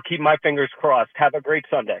 Well, I'll keep my fingers crossed. Have a great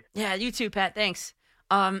Sunday. Yeah, you too, Pat. Thanks.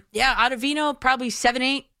 Ottavino, probably 7,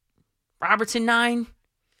 8. Robertson, 9.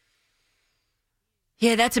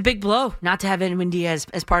 Yeah, that's a big blow not to have Edwin Diaz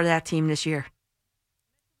as part of that team this year.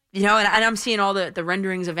 And I'm seeing all the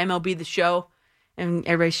renderings of MLB The Show, and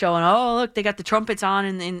everybody's showing, oh, look, they got the trumpets on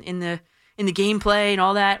in the gameplay and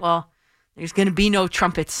all that. Well, there's going to be no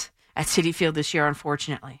trumpets at Citi Field this year,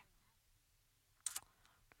 unfortunately,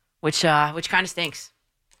 which kind of stinks.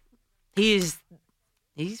 He's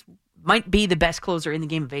might be the best closer in the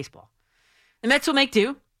game of baseball. The Mets will make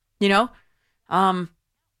do,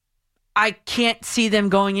 I can't see them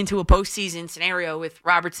going into a postseason scenario with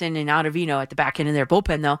Robertson and Ottavino at the back end of their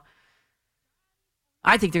bullpen, though.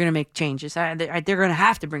 I think they're going to make changes. They're going to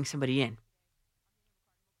have to bring somebody in.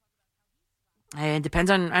 And it depends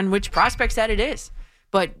on which prospects that it is.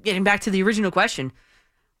 But getting back to the original question,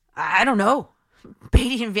 I don't know.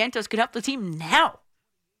 Beatty and Vientos could help the team now.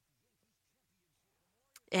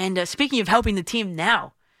 And speaking of helping the team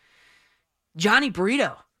now, Johnny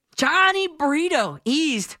Burrito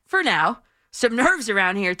eased, for now, some nerves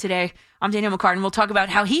around here today. I'm Daniel McCartan. We'll talk about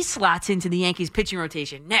how he slots into the Yankees pitching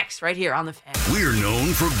rotation next, right here on The Fan. We're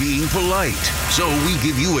known for being polite, so we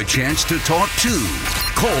give you a chance to talk too.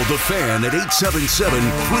 Call The Fan at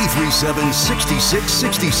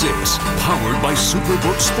 877-337-6666. Powered by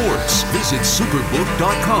Superbook Sports. Visit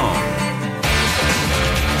superbook.com.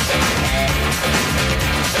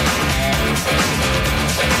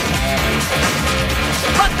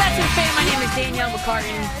 My name is Danielle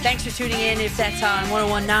McCartan. Thanks for tuning in. If that's on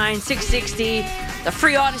 101.9, 660, the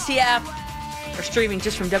free Odyssey app, or streaming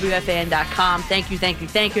just from WFAN.com. Thank you. I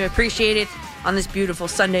appreciate it on this beautiful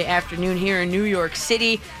Sunday afternoon here in New York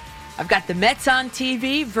City. I've got the Mets on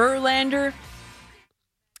TV, Verlander.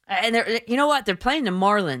 And you know what? They're playing the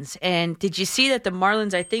Marlins. And did you see that the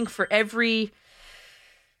Marlins, I think for every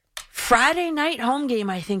Friday night home game,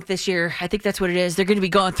 I think this year, I think that's what it is, they're going to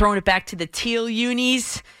be throwing it back to the teal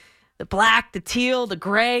unis, the black, the teal, the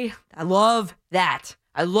gray. I love that.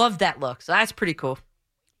 I love that look. So that's pretty cool.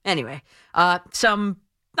 Anyway, some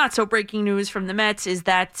not so breaking news from the Mets is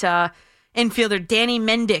that infielder Danny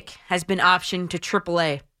Mendick has been optioned to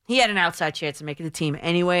AAA. He had an outside chance of making the team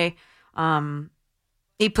anyway.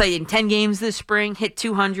 He played in 10 games this spring, hit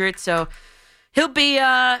 200, so he'll be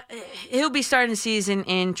starting the season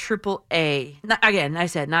in AAA. Again, I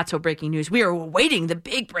said not so breaking news. We are awaiting the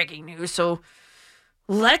big breaking news, so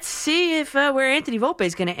let's see if where Anthony Volpe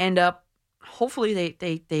is going to end up. Hopefully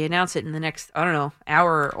they announce it in the next, I don't know,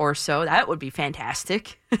 hour or so. That would be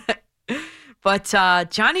fantastic. But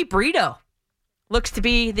Johnny Brito looks to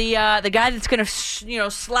be the guy that's going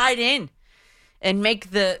to slide in and make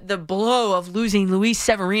the blow of losing Luis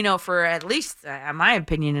Severino for at least, in my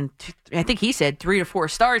opinion, and I think he said 3 to 4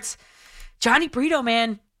 starts. Johnny Brito,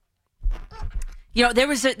 man. You know, there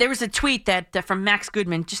was a tweet that from Max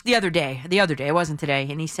Goodman just the other day, it wasn't today,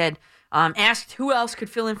 and he said, asked who else could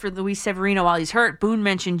fill in for Luis Severino while he's hurt. Boone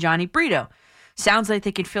mentioned Johnny Brito. Sounds like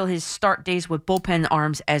they could fill his start days with bullpen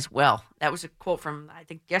arms as well. That was a quote from, I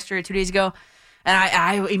think, yesterday or 2 days ago. And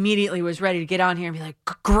I immediately was ready to get on here and be like,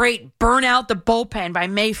 great, burn out the bullpen by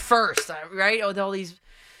May 1st, right? With all these.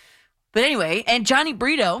 But anyway, and Johnny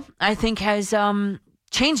Brito, I think, has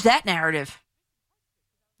changed that narrative.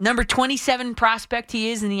 Number 27 prospect he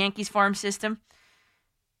is in the Yankees farm system.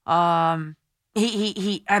 I'm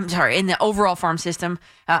sorry, in the overall farm system.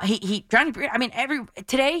 Johnny Brito, I mean,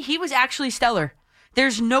 today he was actually stellar.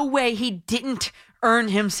 There's no way he didn't earn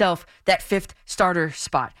himself that 5th starter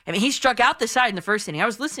spot. I mean, he struck out the side in the first inning. I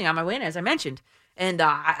was listening on my way in, as I mentioned, and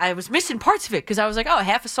I was missing parts of it because I was like, oh,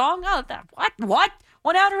 half a song? Oh, what?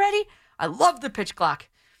 1 out already? I love the pitch clock.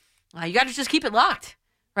 You got to just keep it locked,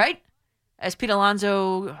 right? As Pete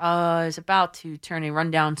Alonso is about to turn a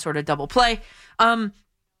rundown sort of double play.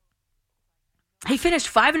 He finished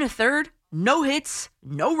 5 1/3, no hits,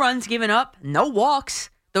 no runs given up, no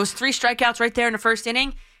walks. Those 3 strikeouts right there in the first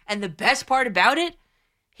inning. And the best part about it,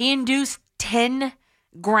 he induced 10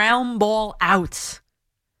 ground ball outs.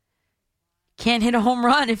 Can't hit a home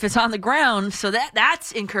run if it's on the ground, so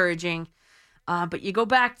that's encouraging. But you go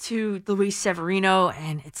back to Luis Severino,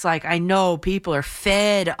 and it's like, I know people are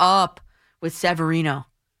fed up with Severino.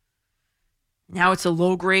 Now it's a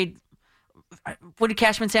low grade. What did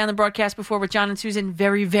Cashman say on the broadcast before with John and Susan?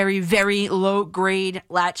 Very, very, very low grade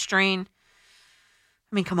lat strain.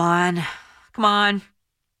 I mean, come on.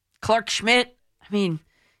 Clark Schmidt. I mean,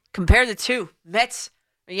 compare the two. Mets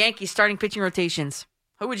or Yankees starting pitching rotations.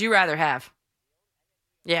 Who would you rather have?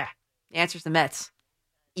 Yeah, the answer's the Mets.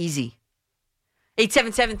 Easy.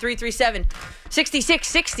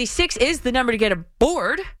 877-337-6666 is the number to get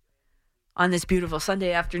aboard on this beautiful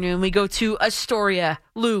Sunday afternoon. We go to Astoria.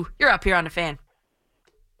 Lou, you're up here on the fan.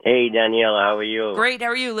 Hey, Danielle, how are you? Great. How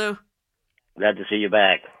are you, Lou? Glad to see you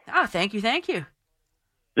back. Oh, thank you.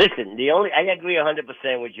 Listen, I agree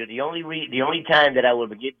 100% with you. The only time that I would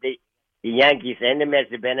give the Yankees and the Mets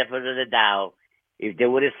the benefit of the doubt if they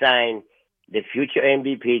would have signed the future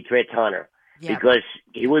MVP, Trey Turner. Yeah. Because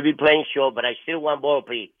he would be playing short, but I still want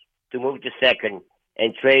Volpe to move to second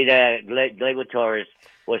and trade Gleyber Torres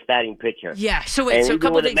for starting pitcher. Yeah, so a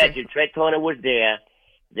couple of things. If Trey Turner was there,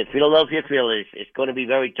 the Philadelphia Phillies, it's going to be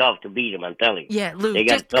very tough to beat him, I'm telling you. Yeah, Lou,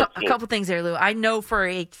 just a couple things there, Lou. I know for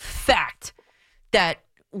a fact that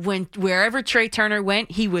wherever Trey Turner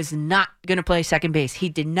went, he was not going to play second base. He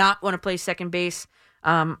did not want to play second base.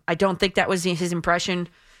 I don't think that was his impression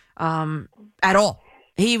at all.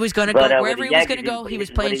 He was going to go wherever he was going to go. He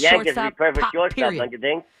was playing shortstop. Shortstop, period. Don't you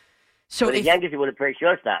think? So the Yankees, he would have played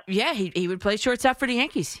shortstop. Yeah, he would play shortstop for the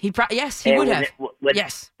Yankees. He would have.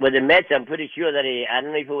 Yes. With the Mets, I'm pretty sure that I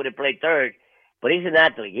don't know if he would have played third, but he's an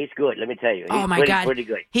athlete. He's good. Let me tell you. He's pretty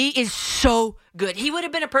good. He is so good. He would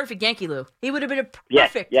have been a perfect Yankee, Lou. He would have been a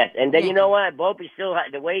perfect. Yes. And then Yankee. You know what? Volpe still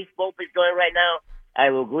the way Volpe is going right now. I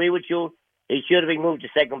will agree with you. He should have been moved to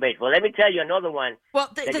second base. Well, let me tell you another one. Well,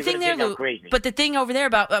 the thing there, Lou, but the thing over there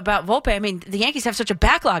about Volpe, I mean, the Yankees have such a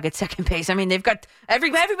backlog at second base. I mean, they've got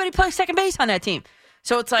everybody plays second base on that team.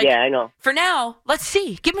 So it's like, yeah, I know. For now, let's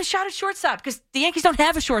see. Give him a shot at shortstop because the Yankees don't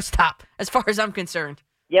have a shortstop as far as I'm concerned.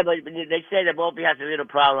 Yeah, but they say that Volpe has a little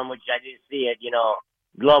problem, which I didn't see it,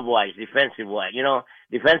 glove-wise, defensive-wise.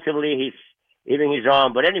 Defensively, he's hitting his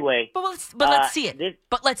arm. But anyway. But let's see it.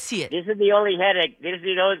 Let's see it. This is the only headache. This is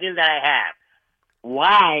the only thing that I have.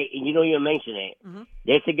 Why, you mentioned it,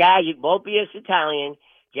 there's a guy, Volpe is Italian,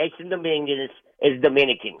 Jason Dominguez is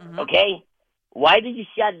Dominican, okay? Why did you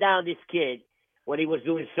shut down this kid when he was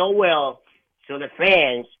doing so well? So the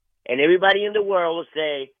fans and everybody in the world will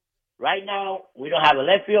say, right now we don't have a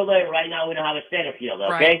left fielder, and right now we don't have a center fielder.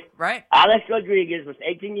 Okay, right. Alex Rodriguez was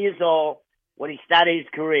 18 years old when he started his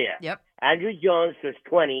career. Yep. Andrew Jones was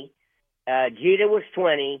 20. Jeter was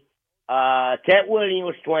 20. Ted Williams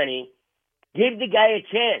was 20. Give the guy a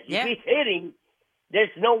chance. Yeah. If he's hitting, there's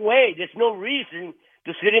no way, there's no reason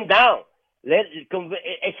to sit him down.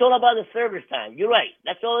 It's all about the service time. You're right.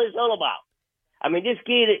 That's all it's all about. I mean, this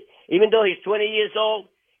kid, even though he's 20 years old,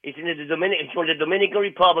 he's from the Dominican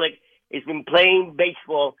Republic. He's been playing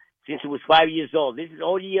baseball since he was 5 years old. This is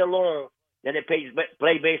all year long that they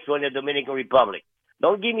play baseball in the Dominican Republic.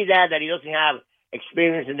 Don't give me that he doesn't have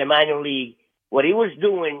experience in the minor league. What he was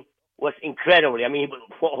doing was incredible. I mean,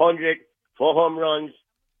 400, 4 home runs.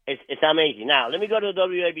 It's amazing. Now, let me go to the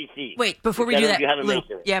WABC. Wait, before we do that,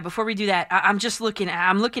 Lou, before we do that, I'm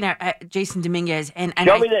looking at Jason Dominguez, and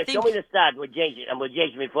show me the start with Jason. I'm with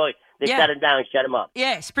Jason before they shut him down and shut him up.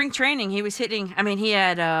 Yeah, spring training, he was hitting. I mean, he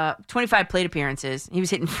had 25 plate appearances. He was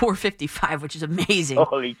hitting 455, which is amazing.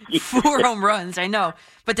 Holy Jesus. 4 home runs, I know.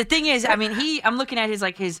 But the thing is, I mean, I'm looking at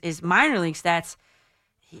his minor league stats.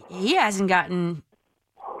 He hasn't gotten.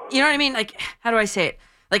 You know what I mean? Like, how do I say it?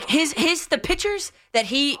 Like the pitchers that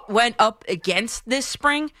he went up against this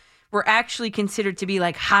spring were actually considered to be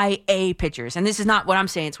like high A pitchers. And this is not what I'm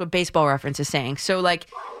saying, it's what Baseball Reference is saying. So like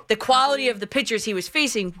the quality of the pitchers he was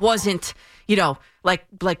facing wasn't, like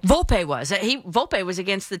Volpe was. Volpe was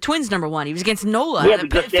against the Twins #1. He was against Nola,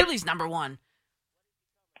 the Phillies #1.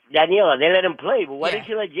 Daniela, they let him play, but why didn't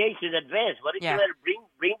you let Jason advance? Why didn't you let him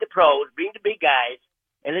bring the pros, bring the big guys,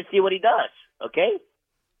 and let's see what he does, okay?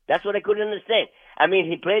 That's what I couldn't understand. I mean,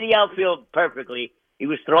 he played the outfield perfectly. He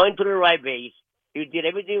was throwing to the right base. He did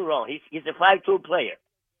everything wrong. He's a 5-tool player.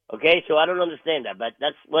 Okay, so I don't understand that, but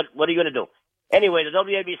that's what are you going to do? Anyway, the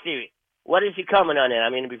WABC, what is he coming on it? I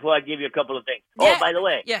mean, before I give you a couple of things. Yeah. Oh, by the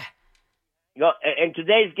way. Yeah. In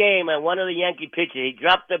today's game, one of the Yankee pitchers, he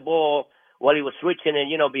dropped the ball while he was switching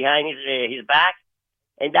and, behind his back,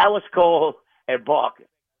 and that was called a balk.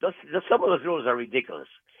 Some of those rules are ridiculous.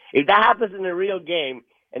 If that happens in a real game,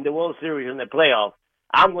 in the World Series in the playoff,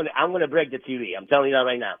 I'm gonna break the TV. I'm telling you that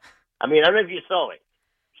right now. I mean, I don't know if you saw it.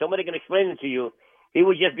 Somebody can explain it to you. He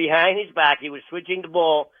was just behind his back. He was switching the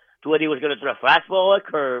ball to what he was going to throw a fastball or a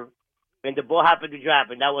curve, and the ball happened to drop,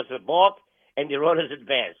 and that was a balk, and the runners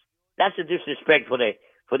advanced. That's a disrespect for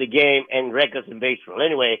the game and records in baseball.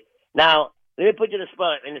 Anyway, now let me put you in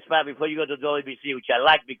the spot before you go to WBC, which I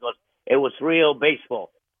like because it was real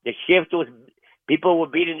baseball. The shift was people were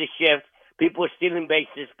beating the shift. People were stealing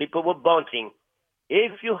bases. People were bunting.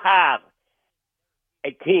 If you have a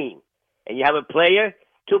team and you have a player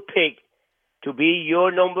to pick to be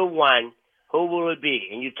your #1, who will it be?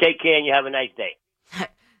 And you take care and you have a nice day.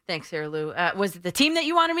 Thanks, Sarah Lou. Was it the team that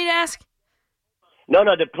you wanted me to ask? No,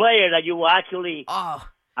 the player that you will actually. Oh.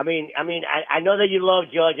 I mean, I know that you love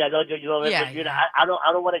George. I know that you love it. Yeah, but I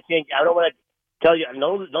don't want to change. I don't want to tell you.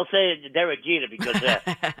 No, don't say Derek Jeter because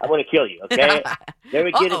I want to kill you. Okay,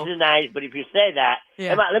 Derek Jeter is nice, but if you say that,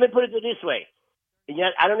 let me put it this way.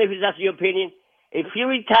 I don't know if that's your opinion. If he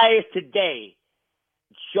retires today,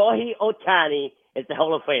 Shohei Ohtani is the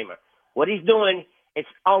Hall of Famer. What he's doing is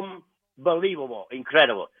unbelievable,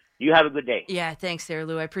 incredible. You have a good day. Yeah, thanks, Sarah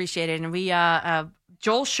Lou. I appreciate it. And we,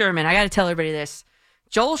 Joel Sherman, I got to tell everybody this.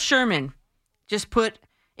 Joel Sherman just put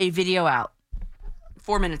a video out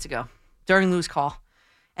 4 minutes ago during Lou's call.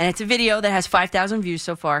 And it's a video that has 5,000 views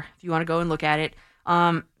so far, if you want to go and look at it.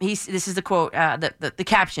 This is the quote, the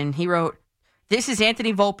caption. He wrote, "This is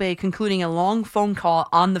Anthony Volpe concluding a long phone call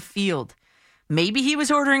on the field. Maybe he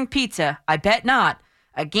was ordering pizza. I bet not.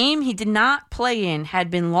 A game he did not play in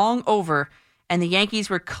had been long over, and the Yankees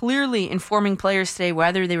were clearly informing players today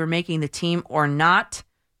whether they were making the team or not."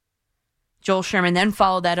 Joel Sherman then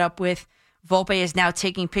followed that up with, "Volpe is now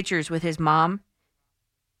taking pictures with his mom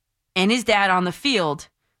and his dad on the field.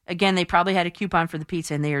 Again, they probably had a coupon for the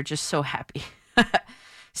pizza, and they are just so happy."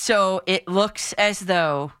 So it looks as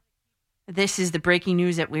though this is the breaking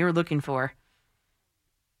news that we were looking for.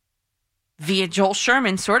 Via Joel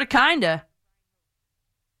Sherman, sort of, kind of.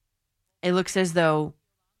 It looks as though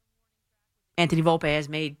Anthony Volpe has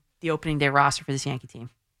made the opening day roster for this Yankee team.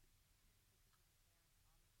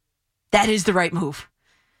 That is the right move.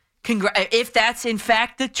 If that's in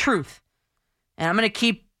fact the truth, and I'm going to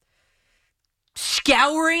keep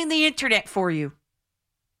scouring the internet for you.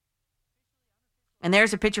 And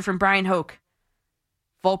there's a picture from Brian Hoke.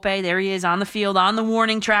 Volpe, there he is on the field, on the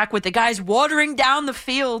warning track with the guys watering down the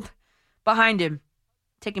field behind him,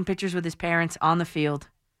 taking pictures with his parents on the field.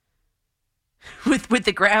 with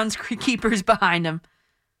the groundskeepers behind him.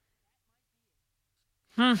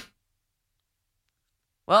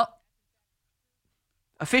 Well,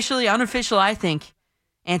 officially, unofficial, I think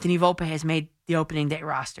Anthony Volpe has made the opening day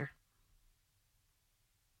roster.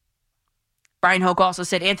 Brian Hoke also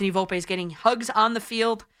said Anthony Volpe is getting hugs on the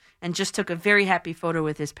field and just took a very happy photo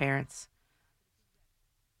with his parents.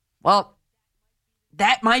 Well,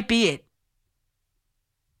 that might be it.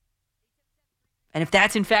 And if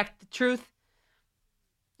that's in fact the truth,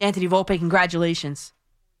 Anthony Volpe, congratulations.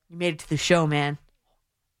 You made it to the show, man.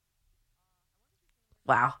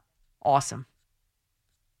 Wow. Awesome.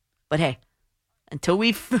 But hey, until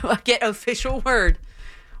we get official word,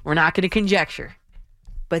 we're not going to conjecture.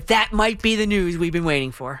 But that might be the news we've been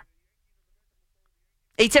waiting for.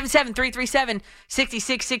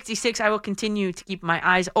 877-337-6666. I will continue to keep my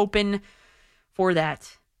eyes open for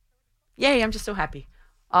that. Yay, I'm just so happy.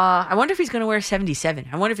 I wonder if he's going to wear 77.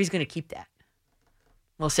 I wonder if he's going to keep that.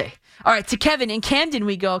 We'll see. All right, to Kevin in Camden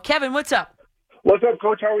we go. Kevin, what's up? What's up,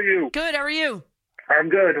 Coach? How are you? Good, how are you? I'm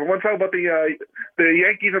good. I want to talk about the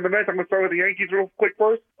Yankees and the Mets. I'm going to start with the Yankees real quick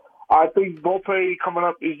first. I think Volpe coming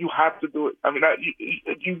up is you have to do it. I mean,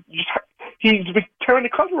 he's been tearing the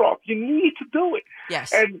cover off. You need to do it.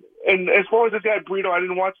 Yes. And as far as this guy Brito, I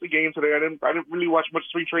didn't watch the game today. I didn't really watch much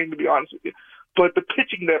spring training, to be honest with you. But the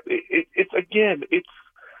pitching depth,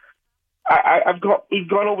 we've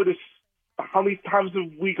gone over this. How many times have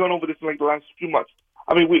we gone over this in like the last few months?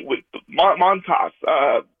 I mean, with Montas,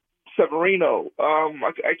 Severino.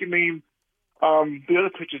 I can name the other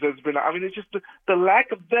pitchers that's been. I mean, it's just the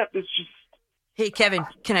lack of depth is just. Hey, Kevin,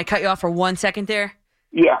 can I cut you off for 1 second there?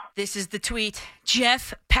 Yeah. This is the tweet.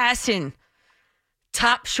 Jeff Passan,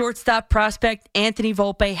 top shortstop prospect Anthony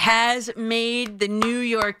Volpe has made the New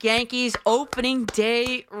York Yankees opening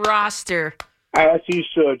day roster. As he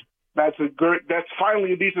should. That's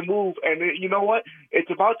finally a decent move, and you know what? It's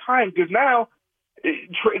about time because now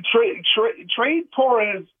trade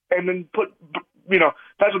Torres and then put.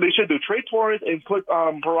 That's what they should do. Trade Torres and put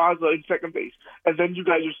Peraza in second base, and then you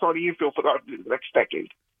guys are starting infield for the next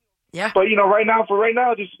decade. Yeah. But right now,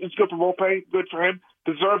 it's good for Volpe. Good for him.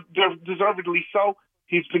 Deservedly so.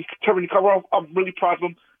 He's been tearing the cover off. I'm really proud of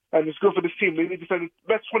him, and it's good for this team. They need to send the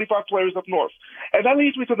best 25 players up north, and that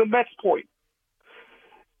leads me to the Mets point.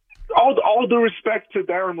 All due respect to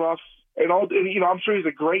Darren Ruff, and I'm sure he's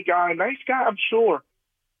a great guy, nice guy, I'm sure.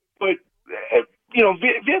 But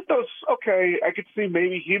Vientos, okay, I could see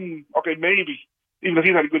maybe him, okay, maybe, even though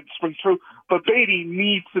he's had a good spring through. But Beatty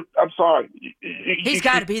needs to. I'm sorry, he's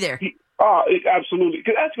got to be there. Absolutely.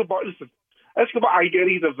 Because Escobar, I get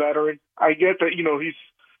he's a veteran. I get that he's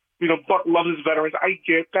Buck loves his veterans. I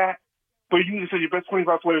get that. But you need to send your best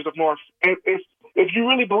 25 players up north. And if you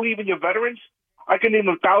really believe in your veterans. I can name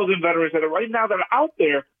 1,000 veterans that are right now that are out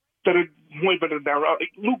there that are way better than Darren.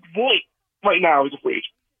 Like Luke Voigt right now is a free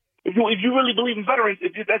agent. If you really believe in veterans,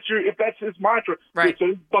 if that's his mantra, right?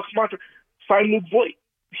 It's Buck's mantra. Sign Luke Voigt.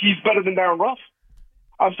 He's better than Darren Ruff.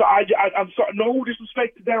 I'm sorry. I'm sorry. No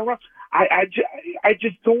disrespect to Darren Ruff. I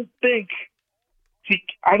just don't think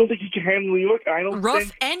I don't think he can handle New York.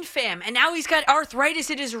 Ruff and Pham, and now he's got arthritis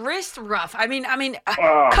in his wrist. Ruff. I mean,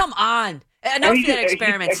 come on. Enough of that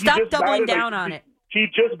experiment. Stop doubling down on it. He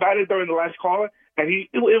just batted during the last caller, and it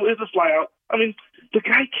was a fly out. I mean, the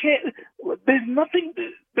guy can't. There's nothing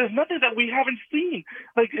that we haven't seen.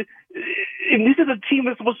 Like, and this is a team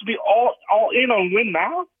that's supposed to be all in on win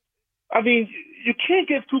now. I mean, you can't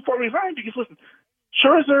get too far behind because listen,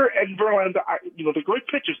 Scherzer and Verlander, they're great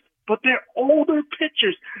pitchers, but they're older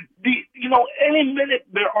pitchers. Any minute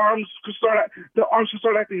their arms could start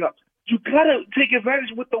acting up. You gotta take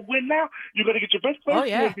advantage with the win now. You gotta get your best players. Oh,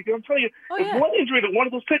 yeah. Because I'm telling you, if one injury to one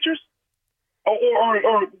of those pitchers,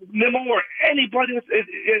 or Nimmo, or anybody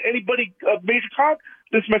major cog,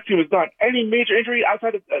 this Mets team is done. Any major injury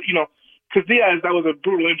outside of because Diaz, that was a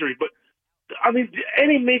brutal injury, but I mean,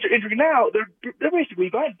 any major injury now, they're basically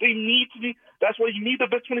done. They need to be. That's why you need the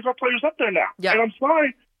best 25 players up there now. Yeah. And I'm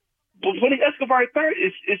sorry, but winning Escobar at third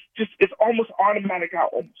it's almost automatic out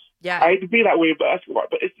almost. Yeah. I hate to be that way about Escobar,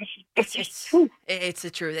 but it's true. It's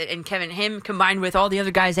the truth. And Kevin, him combined with all the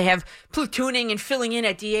other guys they have platooning and filling in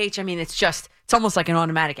at DH, I mean, it's almost like an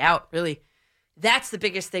automatic out, really. That's the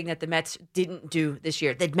biggest thing that the Mets didn't do this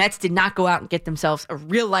year. The Mets did not go out and get themselves a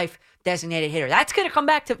real-life designated hitter. That's going to come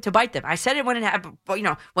back to bite them. I said it when it happened,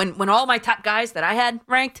 when all my top guys that I had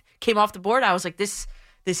ranked came off the board, I was like, this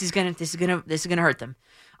is gonna hurt them.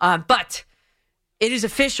 But it is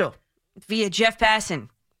official via Jeff Passan.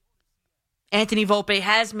 Anthony Volpe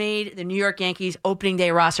has made the New York Yankees opening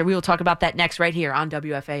day roster. We will talk about that next right here on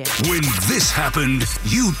WFAN. When this happened,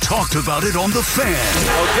 you talked about it on The Fan.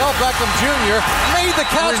 Odell Beckham Jr. made the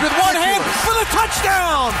catch with one hand for the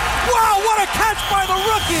touchdown. Wow, what a catch by the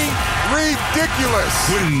rookie. Ridiculous.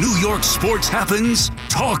 When New York sports happens,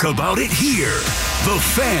 talk about it here. The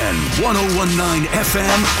Fan, 101.9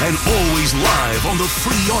 FM, and always live on the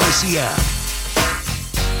free Odyssey app.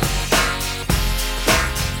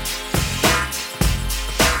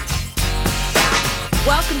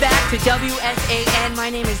 Welcome back to WFAN. My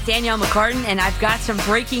name is Danielle McCartan, and I've got some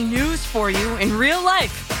breaking news for you in real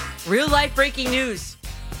life. Real life breaking news.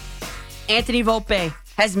 Anthony Volpe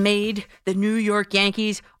has made the New York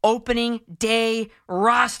Yankees opening day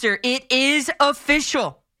roster. It is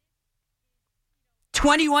official.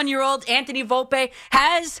 21-year-old Anthony Volpe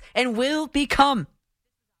has and will become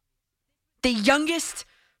the youngest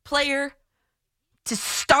player to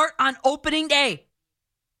start on opening day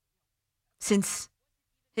since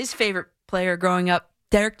his favorite player growing up,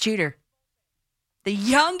 Derek Jeter. The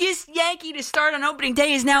youngest Yankee to start on opening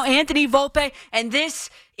day is now Anthony Volpe, and this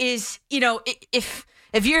is, if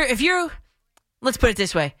you're, let's put it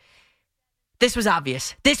this way, this was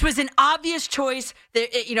obvious. This was an obvious choice. That,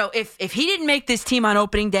 if he didn't make this team on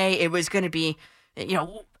opening day, it was going to be,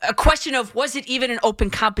 a question of was it even an open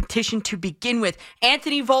competition to begin with.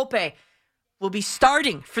 Anthony Volpe will be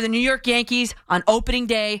starting for the New York Yankees on opening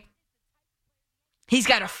day. He's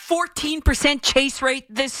got a 14% chase rate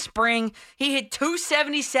this spring. He hit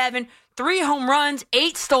 .277, 3 home runs,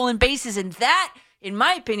 8 stolen bases, and that, in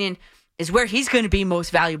my opinion, is where he's going to be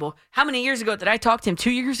most valuable. How many years ago did I talk to him? 2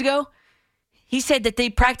 years ago? He said that they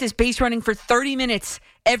practice base running for 30 minutes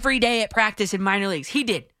every day at practice in minor leagues. He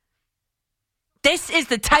did. This is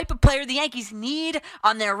the type of player the Yankees need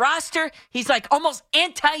on their roster. He's like almost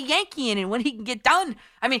anti-Yankee in it when he can get done.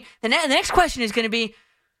 I mean, the next question is going to be,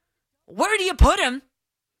 where do you put him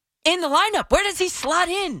in the lineup? Where does he slot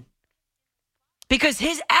in? Because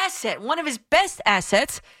his asset, one of his best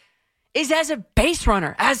assets, is as a base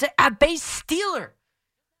runner, as a base stealer.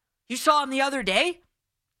 You saw him the other day.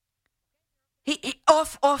 He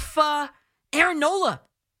off Aaron Nola,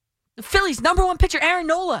 the Phillies' number one pitcher, Aaron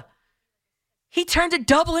Nola. He turned a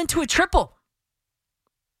double into a triple.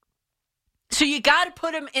 So you got to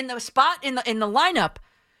put him in the spot in the lineup.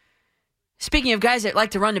 Speaking of guys that like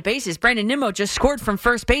to run the bases, Brandon Nimmo just scored from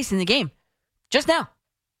first base in the game. Just now.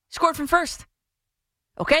 Scored from first.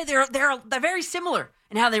 Okay? They're very similar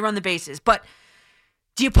in how they run the bases. But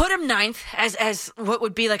do you put him ninth as what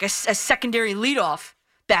would be like a secondary leadoff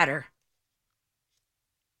batter?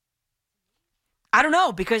 I don't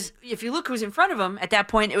know, because if you look who's in front of him, at that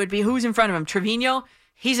point, it would be who's in front of him. Trevino,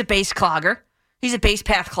 he's a base clogger. He's a base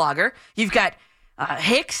path clogger. You've got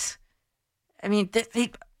Hicks. I mean,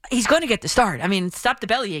 he's going to get the start. I mean, stop the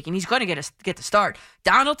belly aching. He's going to get the start.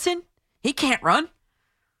 Donaldson, he can't run.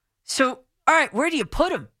 So, all right, where do you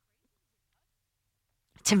put him?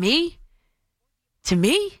 To me,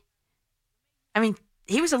 I mean,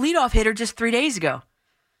 he was a leadoff hitter just 3 days ago.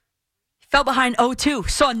 He fell behind 0-2.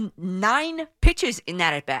 Saw 9 pitches in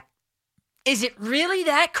that at-bat. Is it really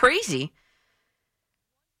that crazy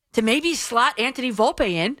to maybe slot Anthony Volpe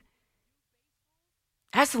in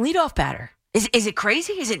as the leadoff batter? Is it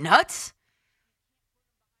crazy? Is it nuts?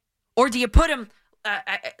 Or do you put him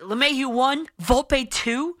LeMahieu 1, Volpe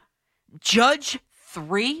 2, Judge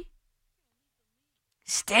 3,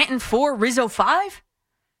 Stanton 4, Rizzo 5?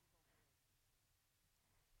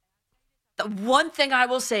 The one thing I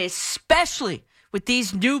will say, especially with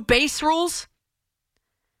these new base rules,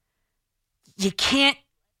 you can't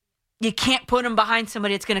put him behind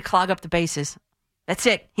somebody that's going to clog up the bases. That's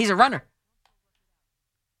it. He's a runner.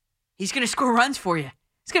 He's going to score runs for you.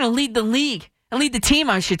 He's going to lead the league and lead the team,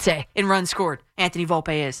 I should say, in runs scored. Anthony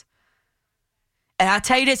Volpe is. And I'll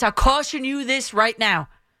tell you this, I'll caution you this right now.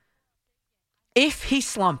 If he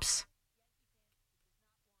slumps,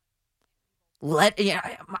 let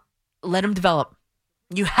him develop.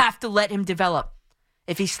 You have to let him develop.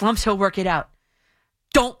 If he slumps, he'll work it out.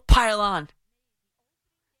 Don't pile on.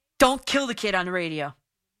 Don't kill the kid on the radio.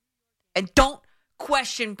 And don't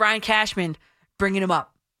question Brian Cashman bringing him up.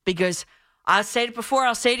 Because I'll say it before,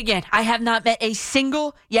 I'll say it again. I have not met a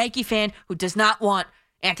single Yankee fan who does not want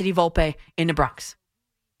Anthony Volpe in the Bronx.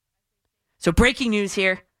 So breaking news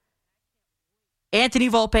here. Anthony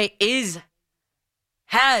Volpe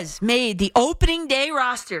has made the opening day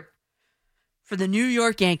roster for the New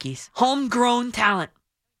York Yankees. Homegrown talent.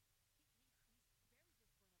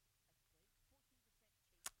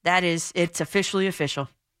 It's officially official.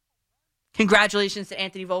 Congratulations to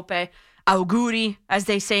Anthony Volpe. Auguri, as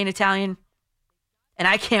they say in Italian. And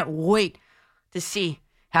I can't wait. to see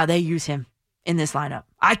how they use him in this lineup.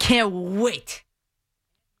 I can't wait.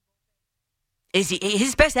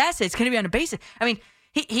 His best asset is going to be on the bases. I mean,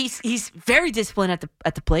 he's very disciplined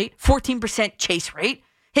at the plate. 14% chase rate.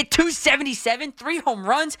 Hit 277, 3 home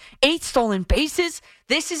runs, 8 stolen bases.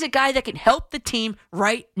 This is a guy that can help the team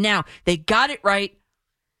right now. They got it right.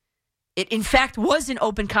 It, in fact, was an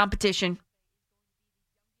open competition.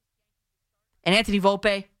 And Anthony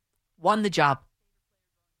Volpe won the job.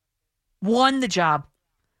 Won the job.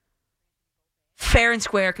 Fair and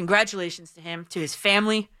square. Congratulations to him, to his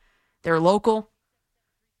family. They're local.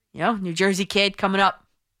 You know, New Jersey kid coming up,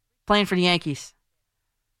 playing for the Yankees.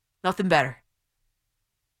 Nothing better.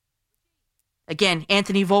 Again,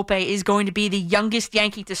 Anthony Volpe is going to be the youngest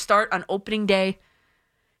Yankee to start on opening day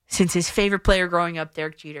since his favorite player growing up,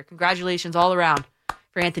 Derek Jeter. Congratulations all around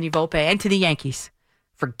for Anthony Volpe and to the Yankees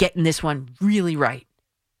for getting this one really right.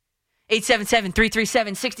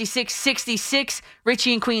 877-337-6666.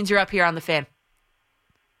 Richie and Queens, you're up here on the Fan.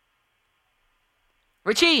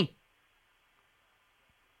 Richie.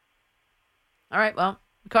 All right, well,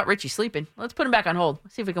 we caught Richie sleeping. Let's put him back on hold.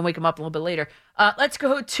 Let's see if we can wake him up a little bit later. Let's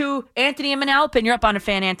go to Anthony in Manalapan. You're up on the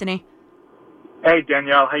Fan, Anthony. Hey,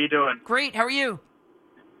 Danielle. How you doing? Great. How are you?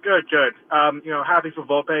 Good. Happy for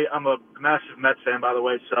Volpe. I'm a massive Mets fan, by the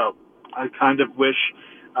way, so I kind of wish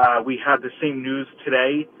we had the same news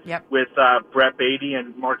today with Brett Beatty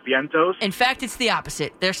and Mark Vientos. In fact, it's the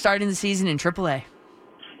opposite. They're starting the season in AAA.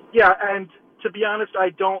 Yeah, and to be honest, I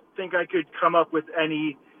don't think I could come up with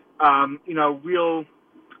any, real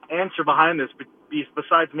answer behind this,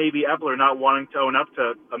 besides maybe Epler not wanting to own up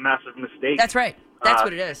to a massive mistake. That's right. That's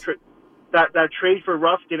what it is. That trade for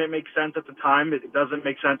Ruff didn't make sense at the time. It doesn't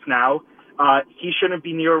make sense now. He shouldn't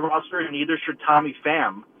be near a roster, and neither should Tommy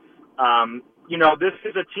Pham. This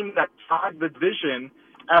is a team that tied the division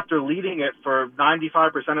after leading it for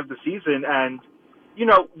 95% of the season, and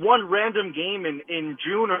one random game in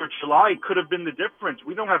June or July could have been the difference.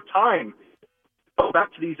 We don't have time to go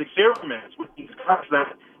back to these experiments with these guys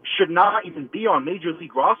that should not even be on major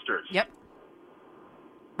league rosters. Yep.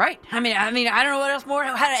 Right. I mean, I don't know what else more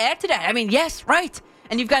how to add to that. I mean, yes, right.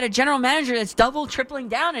 And you've got a general manager that's tripling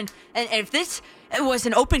down. And if this was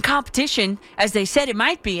an open competition, as they said it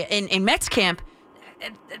might be in Mets camp,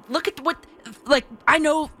 look at what, I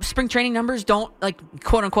know spring training numbers don't,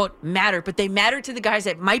 quote unquote, matter, but they matter to the guys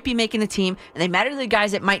that might be making the team, and they matter to the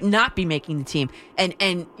guys that might not be making the team.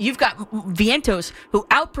 And you've got Vientos, who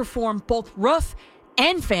outperform both Ruff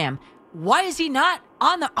and Pham. Why is he not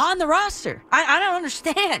on the roster? I don't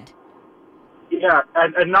understand. Yeah,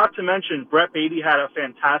 and not to mention, Brett Beatty had a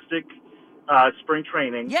fantastic spring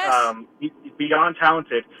training. Yes. He's beyond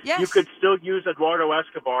talented. Yes. You could still use Eduardo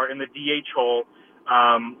Escobar in the DH hole,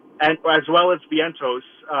 and as well as Vientos.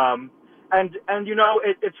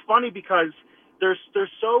 It's funny because they're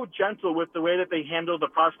so gentle with the way that they handle the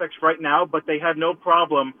prospects right now, but they had no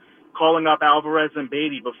problem calling up Alvarez and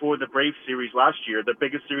Beatty before the Braves series last year, the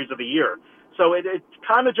biggest series of the year. So it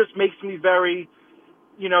kind of just makes me very,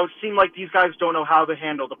 seem like these guys don't know how to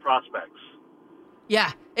handle the prospects.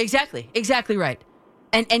 Yeah, exactly right.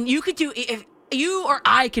 And you could do, if you or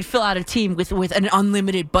I could fill out a team with an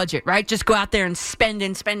unlimited budget, right? Just go out there and spend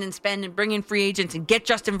and bring in free agents and get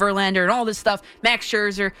Justin Verlander and all this stuff, Max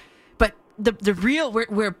Scherzer. But the real,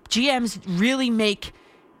 where GMs really make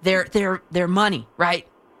their money, right,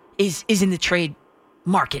 is in the trade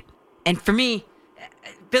market. And for me,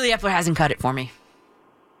 Billy Epler hasn't cut it for me.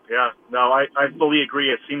 Yeah, no, I fully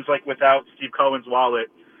agree. It seems like without Steve Cohen's wallet,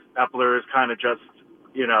 Epler is kind of just,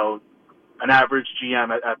 an average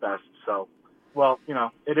GM at best. So, well,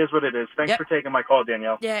 it is what it is. Thanks for taking my call,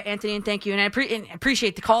 Danielle. Yeah, Anthony, and thank you. And I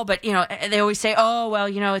appreciate the call, but, they always say, oh, well,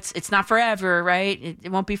 it's not forever, right?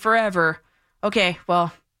 It won't be forever. Okay,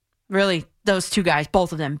 well, really, those two guys,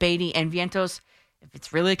 both of them, Beatty and Vientos, if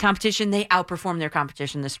it's really a competition, they outperform their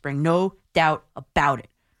competition this spring. No doubt about it.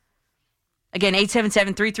 Again,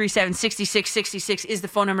 877-337-6666 is the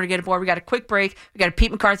phone number to get aboard. We got a quick break. We got a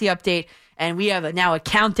Pete McCarthy update, and we have now a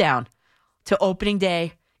countdown to opening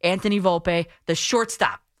day. Anthony Volpe, the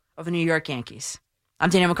shortstop of the New York Yankees.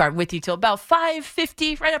 I'm Daniel McCarthy with you till about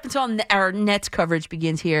 5:50, right up until our Nets coverage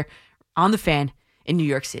begins here on The Fan in New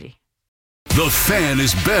York City. The Fan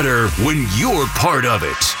is better when you're part of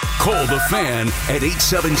it. Call The Fan at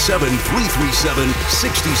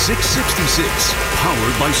 877-337-6666.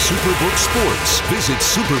 Powered by Superbook Sports. Visit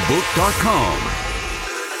superbook.com.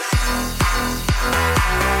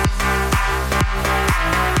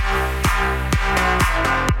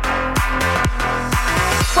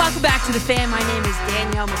 Welcome back to The Fan. My name is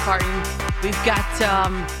Danielle McCartan. We've got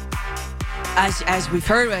as we've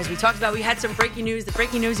heard, as we talked about, we had some breaking news. The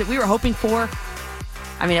breaking news that we were hoping for.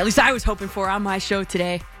 I mean, at least I was hoping for on my show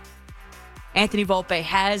today. Anthony Volpe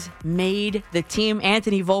has made the team.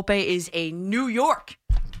 Anthony Volpe is a New York,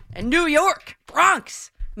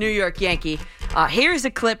 Bronx, New York Yankee. Here's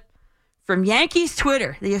a clip from Yankees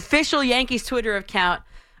Twitter, the official Yankees Twitter account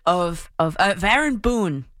of Aaron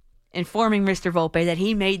Boone informing Mr. Volpe that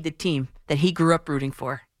he made the team that he grew up rooting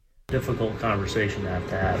for. Difficult conversation to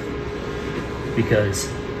have because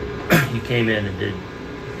you came in and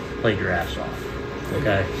played your ass off,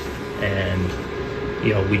 okay? And,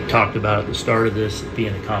 you know, we talked about at the start of this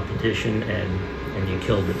being a competition, and you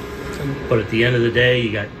killed it. But at the end of the day,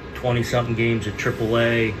 you got 20-something games at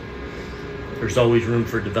AAA. There's always room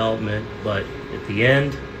for development, but at the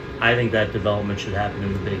end, I think that development should happen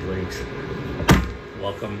in the big leagues.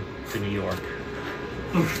 Welcome to New York.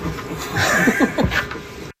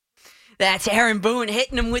 That's Aaron Boone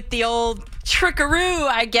hitting him with the old trickaroo,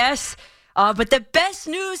 I guess. But the best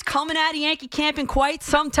news coming out of Yankee camp in quite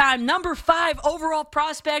some time. Number 5 overall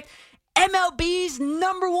prospect, MLB's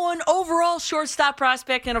number 1 overall shortstop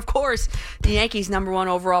prospect, and of course, the Yankees' number 1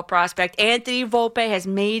 overall prospect, Anthony Volpe, has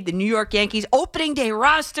made the New York Yankees opening day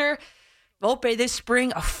roster. Volpe this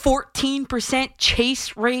spring, a 14%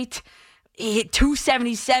 chase rate. He hit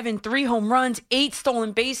 .277, 3 home runs, 8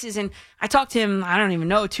 stolen bases. And I talked to him, I don't even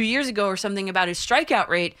know, 2 years ago or something about his strikeout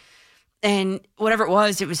rate. And whatever it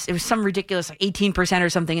was some ridiculous, like 18% or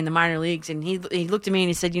something in the minor leagues. And he looked at me and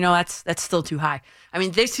he said, you know, that's still too high. I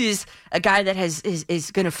mean, this is a guy that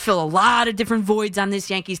is going to fill a lot of different voids on this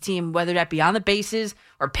Yankees team, whether that be on the bases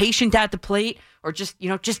or patient at the plate or just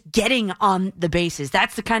getting on the bases.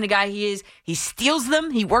 That's the kind of guy he is. He steals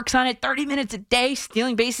them. He works on it 30 minutes a day,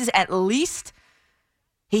 stealing bases at least.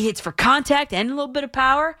 He hits for contact and a little bit of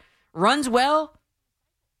power, runs well.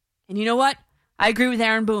 And you know what? I agree with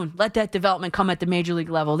Aaron Boone. Let that development come at the major league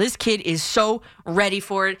level. This kid is so ready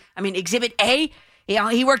for it. I mean, Exhibit A,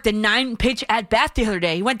 he worked a 9-pitch at-bat the other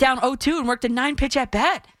day. He went down 0-2 and worked a 9-pitch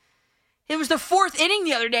at-bat. It was the 4th inning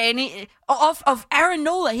the other day, and off of Aaron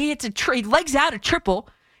Nola, he hits he legs out a triple,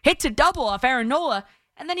 hits a double off Aaron Nola,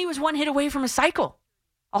 and then he was 1 hit away from a cycle.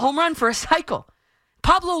 A home run for a cycle.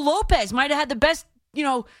 Pablo Lopez might have had the best,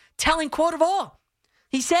 telling quote of all.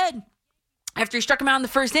 He said, after he struck him out in the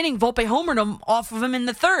 1st inning, Volpe homered him off of him in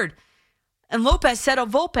the 3rd. And Lopez said of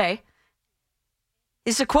Volpe,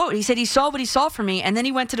 this is a quote, he said, he saw what he saw from me, and then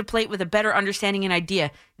he went to the plate with a better understanding and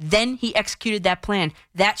idea. Then he executed that plan.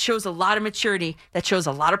 That shows a lot of maturity. That shows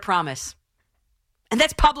a lot of promise. And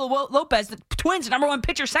that's Pablo Lopez, the Twins' number 1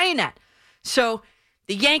 pitcher, saying that. So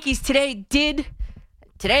the Yankees just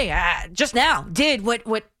now, did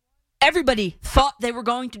what everybody thought they were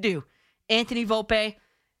going to do. Anthony Volpe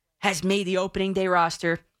has made the opening day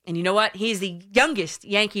roster. And you know what? He is the youngest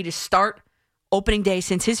Yankee to start opening day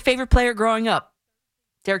since his favorite player growing up,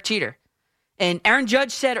 Derek Jeter. And Aaron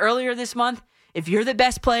Judge said earlier this month, if you're the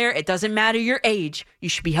best player, it doesn't matter your age, you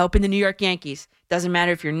should be helping the New York Yankees. Doesn't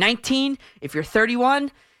matter if you're 19, if you're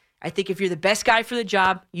 31. I think if you're the best guy for the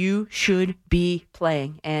job, you should be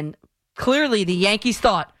playing. And clearly the Yankees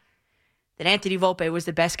thought that Anthony Volpe was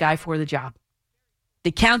the best guy for the job.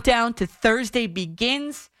 The countdown to Thursday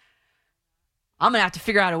begins. I'm gonna have to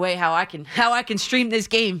figure out a way how I can stream this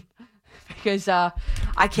game because I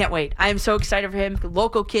can't wait. I am so excited for him.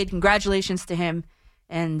 Local kid, congratulations to him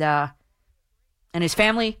and his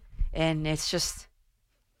family. And it's just,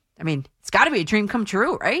 I mean, it's got to be a dream come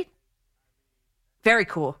true, right? Very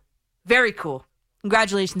cool, very cool.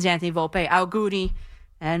 Congratulations, Anthony Volpe, Al Goody,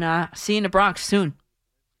 and see you in the Bronx soon.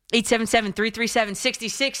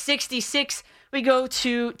 877-337-6666. We go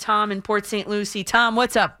to Tom in Port St. Lucie. Tom,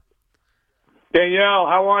 what's up? Danielle,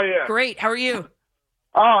 how are you? Great. How are you?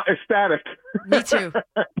 Oh, ecstatic. Me too.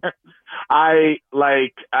 And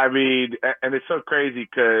it's so crazy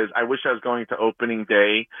because I wish I was going to opening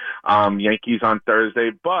day, Yankees on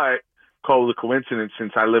Thursday, but the coincidence,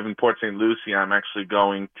 since I live in Port St. Lucie, I'm actually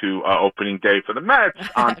going to opening day for the Mets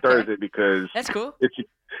on Thursday because that's cool. It's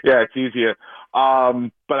easier.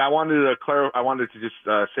 But I wanted to just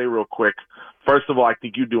say real quick. First of all, I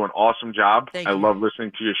think you do an awesome job. Thank you. I love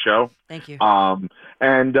listening to your show. Thank you.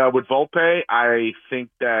 And with Volpe, I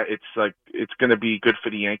think that it's going to be good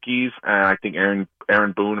for the Yankees. And I think Aaron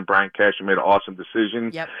Boone and Brian Cashman made an awesome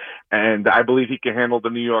decision. Yep. And I believe he can handle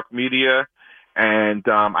the New York media. And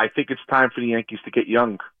I think it's time for the Yankees to get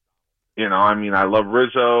young. I love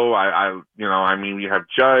Rizzo. We have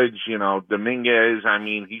Judge, Dominguez.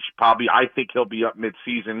 I think he'll be up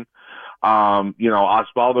mid-season.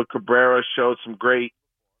 Osvaldo Cabrera showed some great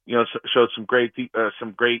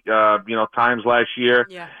times last year.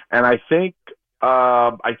 Yeah. And I think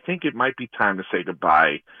I think it might be time to say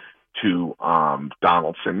goodbye to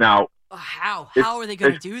Donaldson. Now, how are they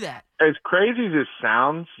going to do that? As crazy as it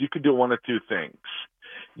sounds, you could do one of two things.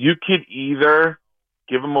 You could either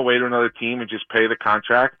give him away to another team and just pay the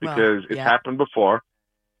contract because it's happened before.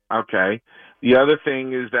 Okay. The other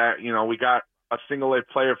thing is that, we got a single-A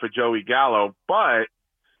player for Joey Gallo, but,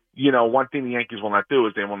 one thing the Yankees will not do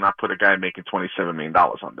is they will not put a guy making $27 million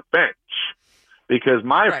on the bench. Because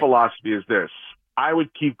my philosophy is this. I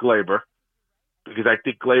would keep Glaber because I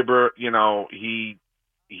think Glaber,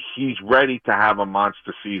 he's ready to have a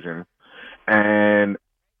monster season.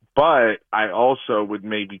 But I also would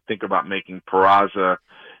maybe think about making Peraza,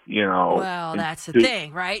 Well, that's the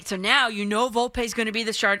thing, right? So now Volpe's going to be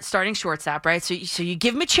the starting shortstop, right? So you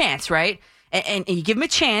give him a chance, right? And you give him a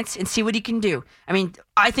chance and see what he can do. I mean,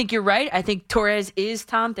 I think you're right. I think Torres is,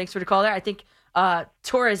 Tom, thanks for the call there. I think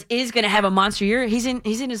Torres is going to have a monster year. He's in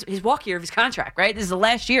his walk year of his contract, right? This is the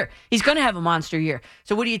last year. He's going to have a monster year.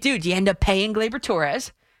 So what do? Do you end up paying Gleyber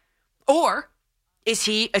Torres? Or is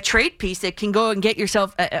he a trade piece that can go and get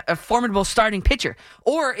yourself a formidable starting pitcher?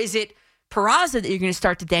 Or is it Peraza that you're going to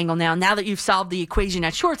start to dangle now that you've solved the equation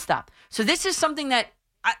at shortstop? So this is something that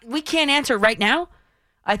we can't answer right now.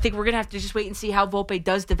 I think we're going to have to just wait and see how Volpe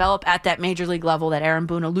does develop at that major league level that Aaron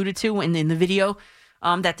Boone alluded to in the video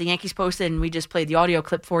that the Yankees posted, and we just played the audio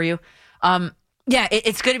clip for you.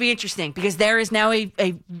 It's going to be interesting because there is now a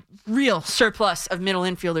real surplus of middle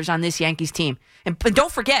infielders on this Yankees team. But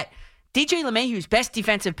don't forget, DJ LeMahieu's best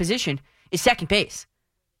defensive position is second base.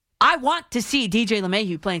 I want to see DJ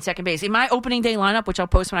LeMahieu playing second base. In my opening day lineup, which I'll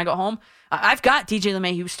post when I go home, I've got DJ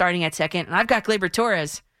LeMahieu starting at second, and I've got Gleyber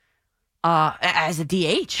Torres as a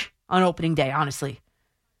DH on opening day, honestly.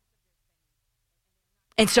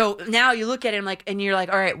 And so now you look at him and you're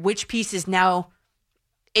like, all right, which piece is now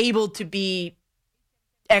able to be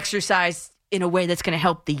exercised in a way that's going to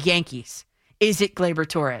help the Yankees? Is it Gleyber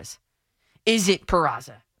Torres? Is it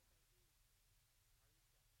Peraza?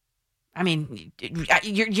 I mean,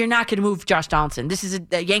 you're not going to move Josh Donaldson. This is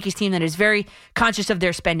a Yankees team that is very conscious of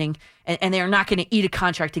their spending, and they are not going to eat a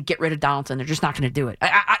contract to get rid of Donaldson. They're just not going to do it.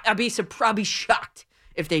 I'd be shocked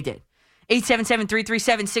if they did.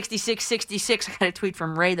 877-337-6666. I got a tweet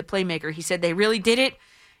from Ray, the playmaker. He said they really did it.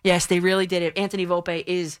 Yes, they really did it. Anthony Volpe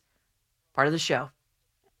is part of the show.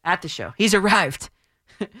 At the show. He's arrived.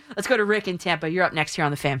 Let's go to Rick in Tampa. You're up next here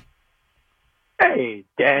on The Fan. Hey,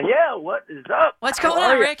 Danielle, what is up? What's going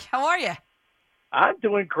on, Rick? How are you? I'm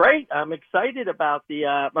doing great. I'm excited about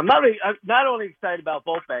I'm not only excited about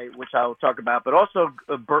Volpe, which I will talk about, but also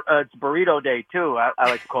it's Burrito Day, too. I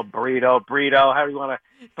like to call burrito. How do you want to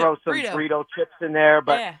throw some burrito chips in there?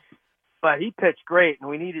 But he pitched great, and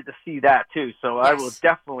we needed to see that, too. So I will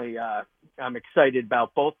definitely I'm excited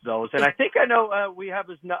about both of those. And I think I know we have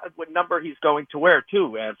what number he's going to wear,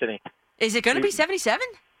 too, Anthony. Is it going to be 77?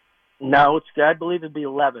 No, I believe it'd be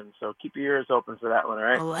 11, so keep your ears open for that one, all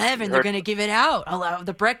right? 11, they're going to give it out.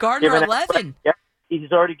 The Brett Gardner 11. Yeah,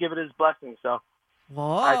 he's already given his blessing, so.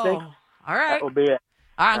 Whoa. I think all right. that will be it.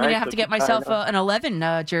 All right, I'm going to have to get myself an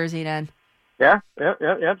 11 jersey then. Yeah.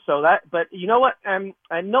 So but you know what? And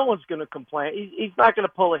no one's going to complain. He's not going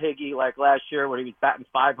to pull a Higgy like last year where he was batting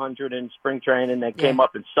 500 in spring training and then came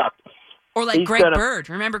up and sucked. Or like Greg Bird.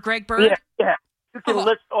 Remember Greg Bird? Yeah. You can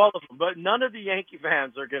list all of them, but none of the Yankee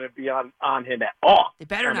fans are going to be on him at all. They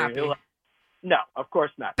better not be. No, of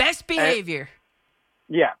course not. Best behavior.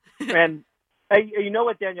 And hey, you know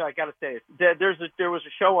what, Daniel? I got to say this. There was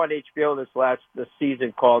a show on HBO this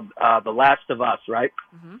season called The Last of Us, right?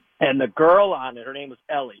 Mm-hmm. And the girl on it, her name was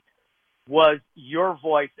Ellie, was your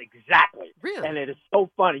voice exactly. Really? And it is so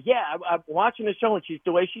funny. Yeah, I'm watching the show, and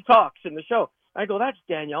the way she talks in the show. I go, that's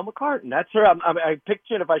Danielle McCartan. That's her. I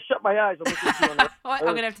picture it. If I shut my eyes, I'm looking at I'm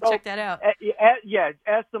going to have to check that out.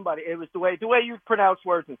 Ask somebody. It was the way you pronounce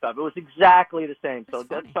words and stuff. It was exactly the same. So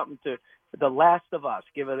that's something to The Last of Us.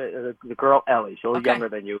 Give it the girl Ellie. She's a little younger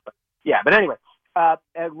than you. But anyway,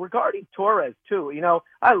 regarding Torres, too,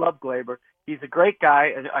 I love Gleyber. He's a great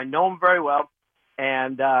guy. I know him very well.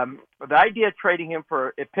 And the idea of trading him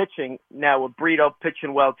for pitching, now with Brito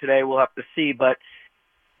pitching well today, we'll have to see. But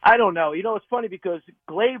I don't know. It's funny because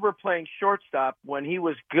Gleyber playing shortstop when he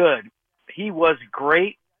was good, he was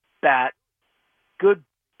great bat, good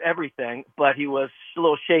everything, but he was a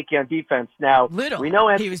little shaky on defense. Now, we know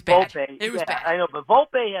he was bad. Volpe, it was bad. I know, but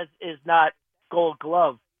Volpe is not Gold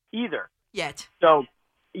Glove either. Yet. So,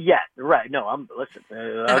 right. No, listen,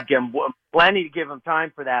 again, plenty to give him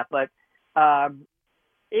time for that. But,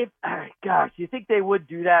 do you think they would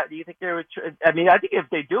do that? Do you think they would? I think if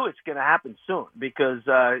they do, it's going to happen soon because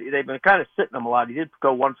they've been kind of sitting him a lot. He did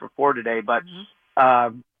go 1 for 4 today, but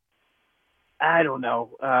I don't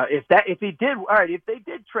know if they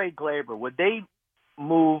did trade Glaber, would they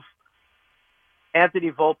move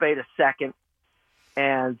Anthony Volpe to second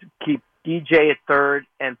and keep DJ at third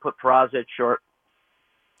and put Peraza at short?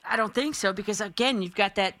 I don't think so because, again, you've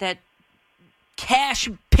got that cash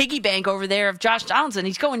piggy bank over there of Josh Donaldson.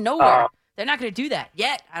 He's going nowhere. They're not going to do that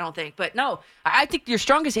yet, I don't think. But, no, I think your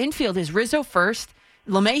strongest infield is Rizzo first,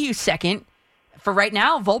 LeMahieu second. For right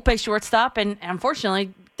now, Volpe shortstop, and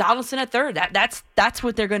unfortunately, Donaldson at third. That's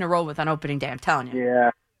what they're going to roll with on opening day, I'm telling you. Yeah.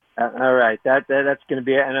 All right. That's going to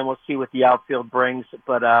be it, and then we'll see what the outfield brings.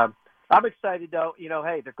 But I'm excited, though.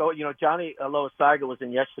 Hey, they're going. Johnny Loisaga was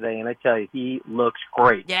in yesterday, and I tell you, he looks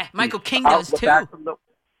great. Yeah, Michael King does too.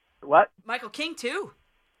 What? Michael King too.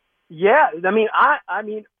 Yeah, I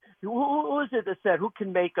mean, who is it that said who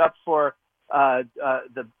can make up for somebody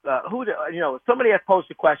had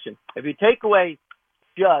posed a question. If you take away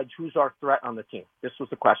Judge, who's our threat on the team? This was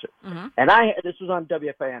the question. Mm-hmm. And this was on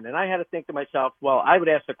WFAN, and I had to think to myself, well, I would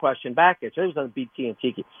ask the question back. It was on BT and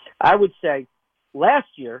Tiki. I would say, last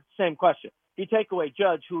year, same question. If you take away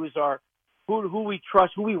Judge, who we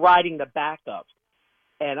trust, who we riding the back of?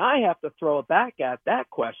 And I have to throw it back at that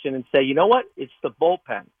question and say, you know what? It's the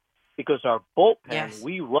bullpen. Because our bullpen,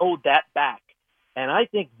 we rode that back. And I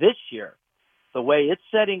think this year, the way it's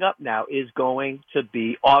setting up now is going to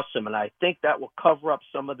be awesome, and I think that will cover up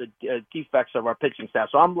some of the defects of our pitching staff.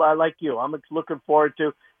 So I'm like you. I'm looking forward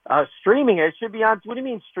to streaming it. It should be on. What do you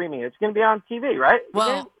mean streaming it? It's going to be on TV, right?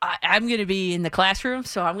 Well, I'm going to be in the classroom,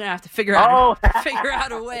 so I'm going to have to figure out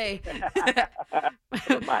a way.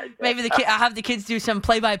 Maybe I'll have the kids do some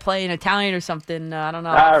play-by-play in Italian or something. I don't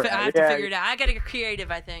know. I have to figure it out. I got to get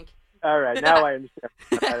creative, I think. All right, now I understand.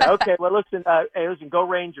 Okay, well, listen, go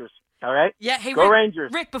Rangers. All right? Yeah, hey, go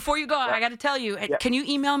Rangers. Rick, before you go, I got to tell you, can you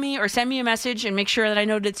email me or send me a message and make sure that I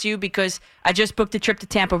know that it's you because I just booked a trip to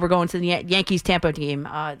Tampa. We're going to the Yankees-Tampa game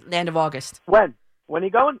the end of August. When? When are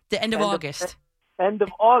you going? The end of August. End of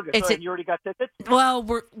August. You already got tickets? Well,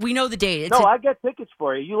 we know the date. I got tickets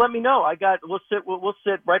for you. You let me know. We'll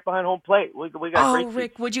sit right behind home plate. We got great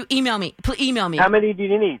Rick, would you email me? Please email me. How many do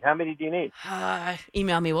you need?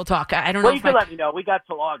 Email me. We'll talk. I don't know. Well, you can let me know. We got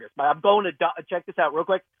till August. I'm going to check this out real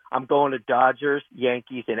quick. I'm going to Dodgers,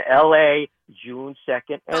 Yankees in L.A. June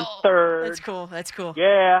 2nd and 3rd. That's cool.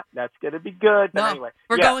 Yeah, that's going to be good. But anyway.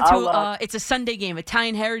 We're going to, it's a Sunday game,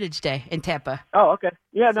 Italian Heritage Day in Tampa. Oh, okay.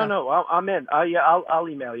 Yeah, no, I'm in. I'll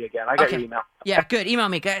email you again. I got your email. Yeah, good. Email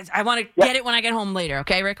me, guys. I want to get it when I get home later.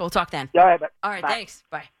 Okay, Rick? We'll talk then. Yeah, all right, bye. Thanks.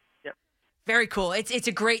 Bye. Yep. Very cool. It's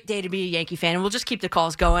a great day to be a Yankee fan, and we'll just keep the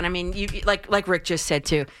calls going. I mean, like Rick just said,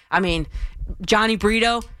 too. I mean, Johnny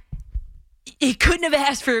Brito, he couldn't have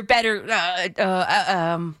asked for a better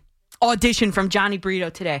audition from Johnny Brito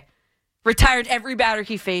today. Retired every batter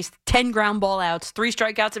he faced, 10 ground ball outs, 3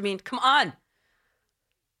 strikeouts. I mean, come on.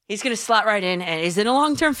 He's going to slot right in. And is it a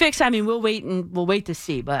long-term fix? I mean, we'll wait to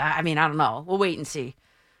see. But, I mean, I don't know. We'll wait and see.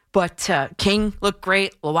 But King looked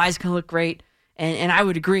great. Loisaga looked great. And I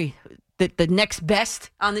would agree that the next best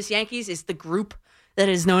on this Yankees is the group that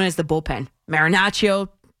is known as the bullpen. Marinaccio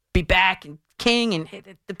be back, and King, and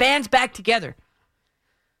the band's back together.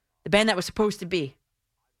 The band that was supposed to be.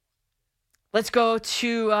 Let's go. Let's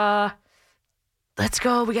see.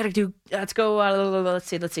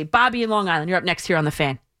 Bobby in Long Island. You're up next here on The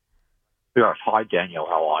Fan. Yes. Hi, Daniel.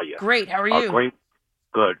 How are you? Great. How are you? Great.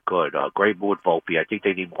 Good. Great mood, Volpe. I think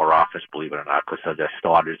they need more offense, believe it or not, because their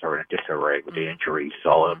starters are in disarray with the injuries.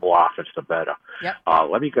 So the more offense, the better. Yep.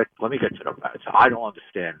 Let me get to the Mets. I don't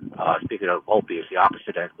understand. Speaking of Volpe, it's the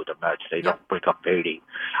opposite end with the Mets. They don't break up Beatty.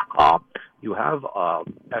 You have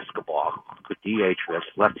Escobar, good DH with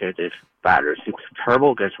left-handed batters. He was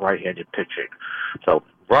terrible against right-handed pitching. So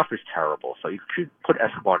Ruff is terrible. So you should put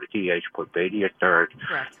Escobar to DH, put Beatty at third.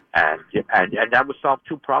 Correct. And that would solve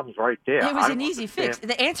 2 problems right there. It was an easy fix.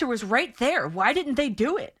 The answer was right there. Why didn't they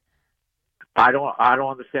do it? I don't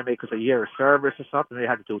understand. Maybe because a year of service or something they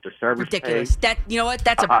had to do with the service. Ridiculous. Pay. You know what?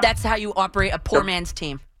 That's how you operate a poor man's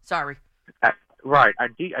team. Sorry. Right,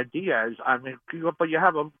 and Diaz. I mean, but you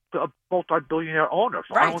have a multi-billionaire owner,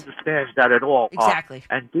 so I don't understand that at all. Exactly.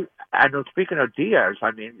 And speaking of Diaz, I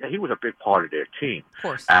mean, he was a big part of their team. Of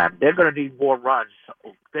course. And they're going to need more runs.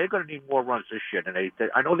 They're going to need more runs this year than they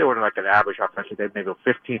I know they were like an average offensive. They maybe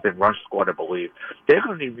 15th in runs scored, I believe. They're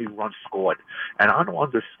going to need more runs scored, and I don't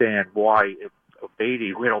understand why.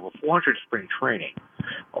 Beatty went over 400 spring training.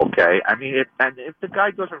 Okay, I mean, if the guy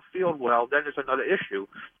doesn't feel well, then there's another issue.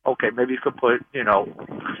 Okay, maybe you could send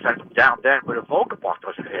him down then, but if Vogelbach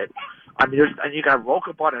doesn't hit, I mean, and you got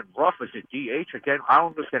Volkebot and Ruff as a DH again. I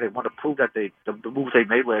don't understand. They want to prove that the moves they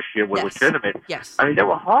made last year were legitimate. Yes. I mean, they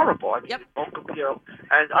were horrible. I mean,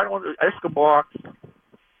 and I don't. Escobar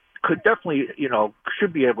could definitely,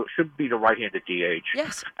 should be the right-handed DH.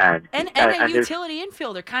 Yes. And a utility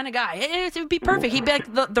infielder kind of guy. It would be perfect. He'd be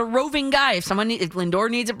like the roving guy. If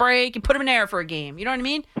Lindor needs a break, you put him in there for a game. You know what I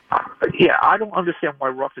mean? Yeah, I don't understand why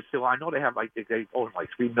Ruff is still. I know they have they owe him like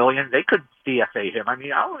 $3 million. They could DFA him. I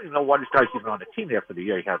mean, I don't even know why this guy's even on the team after the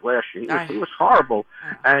year he had last year. He was horrible.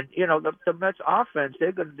 And the Mets offense,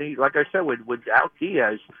 they're going to need, like I said, without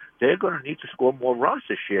Diaz, they're going to need to score more runs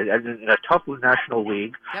this year. And in a tough National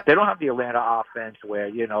League, they don't have the Atlanta offense where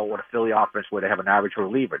or the Philly offense where they have an average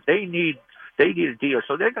reliever. They need a deal,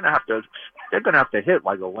 so they're going to have to hit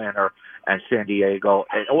like Atlanta and San Diego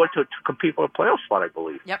in order to compete for a playoff spot, I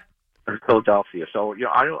believe. Yep. In Philadelphia. So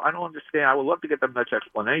I don't understand. I would love to get the Mets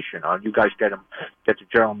explanation. You guys get the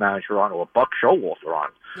general manager on or Buck Showalter on.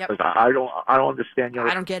 Because I don't understand.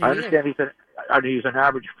 I don't get it I understand either. He's an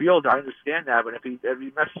average fielder. I understand that, but if he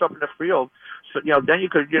messes up in the field, so then you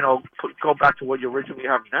could go back to what you originally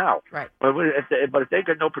have now. Right. But if they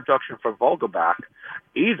get no production from Vogelbach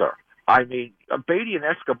either. I mean, Beatty and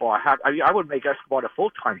Escobar I would make Escobar the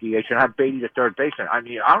full-time DH and have Beatty the third baseman. I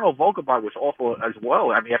mean, I don't know. Vogelbach was awful as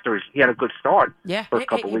well. I mean, he had a good start. Yeah. First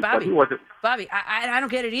couple weeks, Bobby, but he wasn't. Bobby, I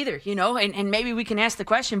don't get it either. And maybe we can ask the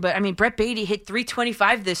question. But I mean, Brett Beatty hit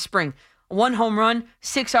 .325 this spring. 1 home run,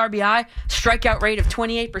 6 RBI, strikeout rate of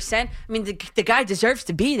 28%. I mean, the guy deserves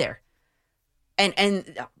to be there. And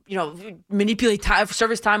manipulate time,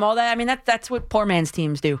 service time, all that. I mean, that's what poor man's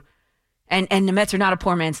teams do. And the Mets are not a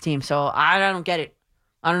poor man's team, so I don't get it.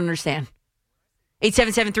 I don't understand.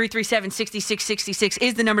 877-337-6666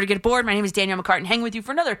 is the number to get aboard. My name is Danielle McCartan. Hang with you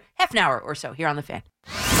for another half an hour or so here on The Fan.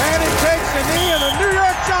 Manning takes the knee, and the New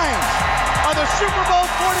York Giants are the Super Bowl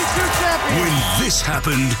 42 champions. When this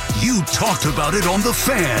happened, you talked about it on The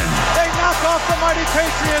Fan. They knock off the mighty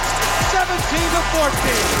Patriots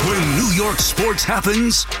 17-14. When New York sports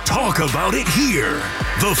happens, talk about it here.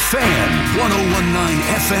 The Fan, 101.9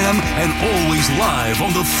 FM, and always live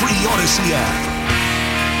on the free Odyssey app.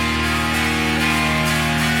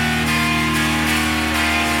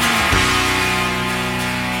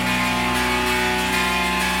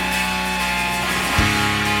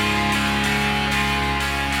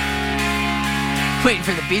 Waiting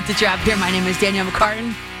for the beat to drop here. My name is Danielle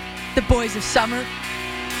McCartan. The Boys of Summer.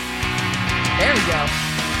 There we go.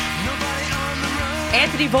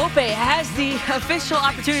 Anthony Volpe has the official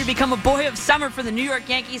opportunity to become a Boy of Summer for the New York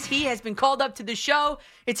Yankees. He has been called up to the show.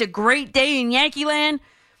 It's a great day in Yankee land.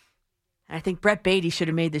 I think Brett Beatty should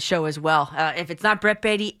have made the show as well. If it's not Brett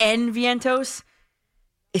Beatty and Vientos,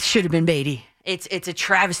 it should have been Beatty. It's a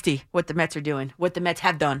travesty what the Mets are doing, what the Mets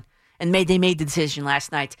have done. And they made the decision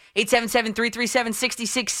last night.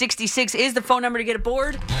 877-337-6666 is the phone number to get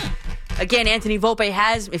aboard. Again, Anthony Volpe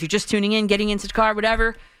has, if you're just tuning in, getting into the car,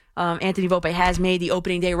 whatever, Anthony Volpe has made the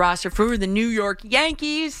opening day roster for the New York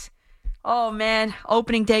Yankees. Oh, man,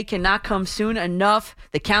 opening day cannot come soon enough.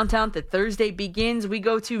 The countdown to Thursday begins. We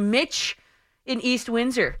go to Mitch in East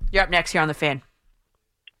Windsor. You're up next here on The Fan.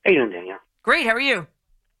 How you doing, Danielle? Great, how are you?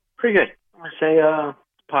 Pretty good. I want to say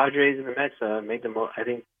Padres and the Mets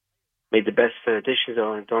made the best additions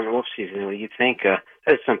during the offseason. What do you think?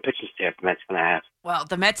 That's some pitching staff the Mets going to have. Well,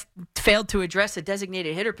 the Mets failed to address a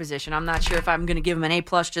designated hitter position. I'm not sure if I'm going to give them an A+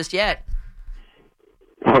 just yet.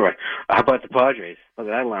 All right. How about the Padres? Look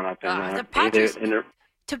at that lineup. The Padres,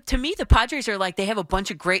 to me, the Padres are like, they have a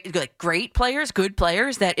bunch of great players, good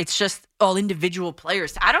players, that it's just all individual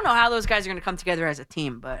players. I don't know how those guys are going to come together as a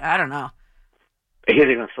team, but I don't know. I hear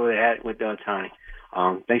they're going to fill the hat with Ohtani.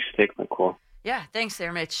 Thanks for taking my call. Yeah, thanks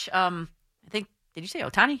there, Mitch. I think, did you say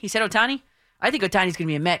Ohtani? He said Ohtani? I think Ohtani's going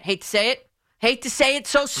to be a Met. Hate to say it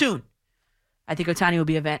so soon. I think Ohtani will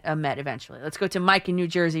be a Met eventually. Let's go to Mike in New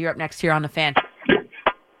Jersey. You're up next here on The Fan.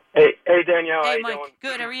 Hey Danielle. Hey, how you Mike. doing?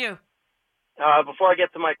 Good, how are you? Before I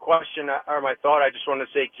get to my question or my thought, I just want to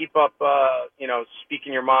say keep up,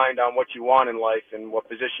 speaking your mind on what you want in life and what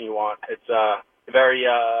position you want. It's very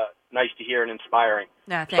nice to hear and inspiring.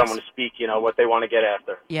 Nah, thanks. Someone to speak, what they want to get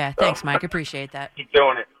after. Yeah, thanks, Mike. Appreciate that. Keep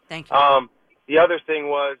doing it. Thank you. The other thing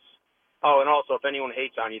was, and also if anyone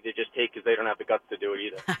hates on you, they just hate because they don't have the guts to do it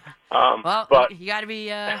either. Well, but you got to be,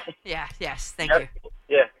 yes, thank you.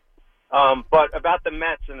 Yeah. But about the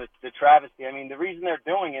Mets and the travesty, I mean, the reason they're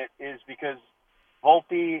doing it is because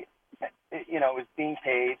Volpe, is being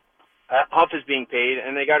paid. Huff is being paid,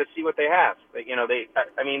 and they got to see what they have.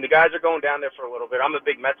 The guys are going down there for a little bit. I'm a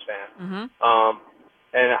big Mets fan. Mm-hmm.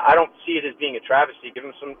 And I don't see it as being a travesty. Give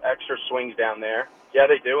them some extra swings down there. Yeah,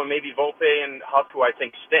 they do. And maybe Volpe and Huff, who I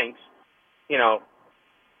think stinks,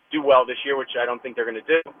 do well this year, which I don't think they're going to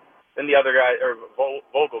do, then the other guy, or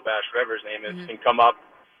Vogelbash, whatever his name is, can come up.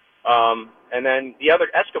 And then the other,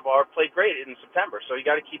 Escobar, played great in September, so you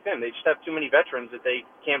got to keep him. They just have too many veterans that they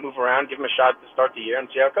can't move around. Give them a shot to start the year and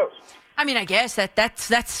see how it goes. I mean, I guess that's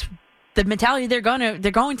the mentality they're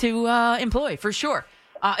going to employ for sure.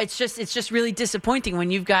 It's just really disappointing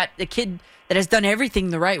when you've got a kid that has done everything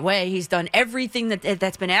the right way. He's done everything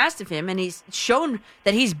that's been asked of him, and he's shown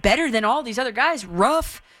that he's better than all these other guys.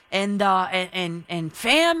 Ruff and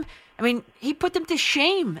Pham. I mean, he put them to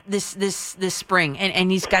shame this spring,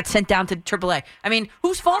 and he's got sent down to AAA. I mean,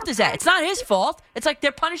 whose fault is that? It's not his fault. It's like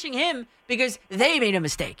they're punishing him because they made a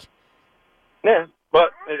mistake. Yeah,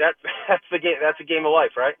 but that's the game. That's a game of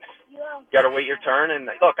life, right? Got to wait your turn. And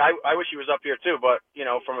look, I wish he was up here too, but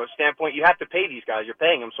from a standpoint, you have to pay these guys. You're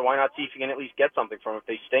paying them, so why not see if you can at least get something from them? If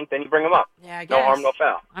they stink, then you bring them up. Yeah, I guess. No harm, no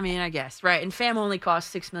foul. I mean, I guess right. And Pham only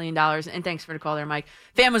cost $6 million. And thanks for the call there, Mike.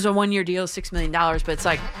 Pham was a 1-year deal, $6 million, but it's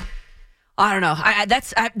like, I don't know.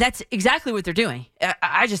 That's exactly what they're doing.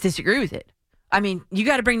 I just disagree with it. I mean, you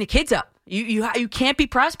got to bring the kids up. You can't be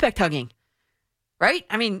prospect hugging, right?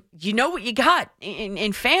 I mean, you know what you got in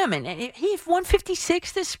Pham, and he had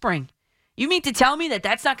 156 this spring. You mean to tell me that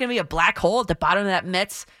that's not going to be a black hole at the bottom of that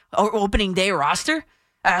Mets opening day roster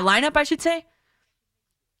lineup? I should say.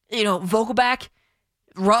 Vogelback,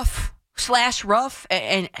 Ruff,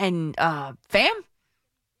 and Pham.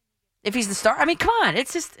 If he's the star, I mean, come on.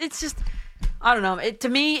 It's just. I don't know. To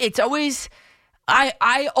me, it's always.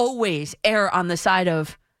 I always err on the side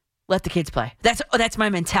of let the kids play. That's my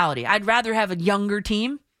mentality. I'd rather have a younger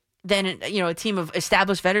team than a team of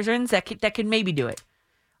established veterans that could maybe do it.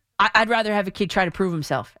 I'd rather have a kid try to prove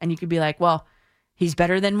himself, and you could be like, well, he's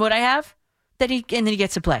better than what I have, and then he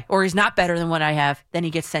gets to play, or he's not better than what I have, then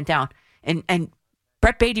he gets sent down. And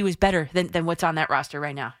Brett Beatty was better than what's on that roster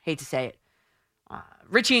right now. Hate to say it.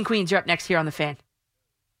 Richie and Queens, you're up next here on The Fan.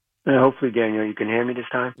 Hopefully, Daniel, you can hear me this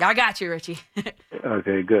time. I got you, Richie.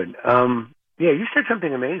 Okay, good. You said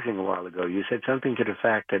something amazing a while ago. You said something to the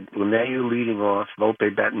fact that LeMahieu leading off,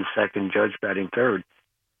 Volpe batting second, Judge batting third.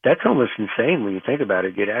 That's almost insane when you think about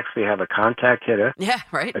it. You'd actually have a contact hitter. Yeah,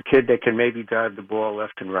 right. A kid that can maybe drive the ball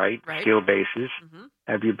left and right. Steal bases. Mm-hmm.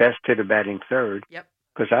 Have your best hitter batting third. Yep.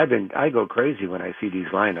 Because I go crazy when I see these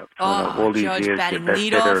lineups. All these Judge years, batting the best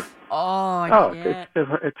leadoff. hitter. Oh,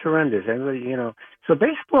 it's horrendous. Everybody, So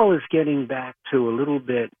baseball is getting back to a little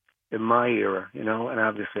bit in my era, and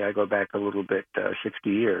obviously I go back a little bit, 60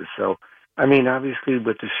 years. So, I mean, obviously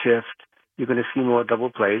with the shift, you're going to see more double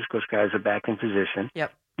plays because guys are back in position.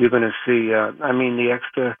 Yep. You're going to see, the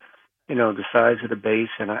extra, the size of the base,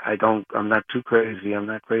 and I'm not too crazy. I'm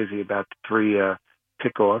not crazy about the 3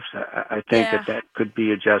 pickoffs. I think that could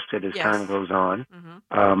be adjusted as time goes on.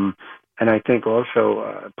 Mm-hmm. And I think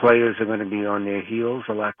also players are going to be on their heels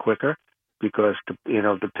a lot quicker because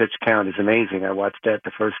the pitch count is amazing. I watched that.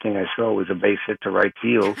 The first thing I saw was a base hit to right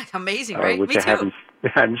field. Amazing, right? Which Me I too.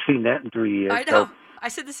 haven't seen that in 3 years. I know. I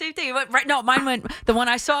said the same thing. It went right. No, mine went. The one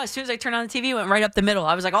I saw as soon as I turned on the TV went right up the middle.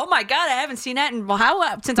 I was like, "Oh my god, I haven't seen that in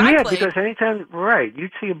since I played." Yeah, because anytime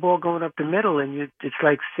you'd see a ball going up the middle, and it's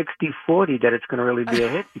like 60-40 that it's going to really be a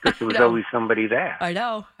hit because there was always somebody there. I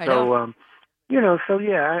know. So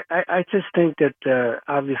I just think that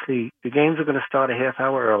obviously the games are going to start a half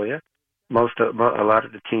hour earlier. A lot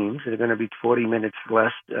of the teams are going to be 40 minutes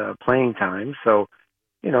less playing time. So.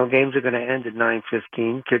 Games are going to end at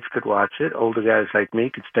 9:15. Kids could watch it. Older guys like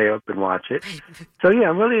me could stay up and watch it. So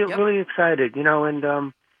I'm really excited. To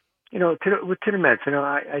the Mets.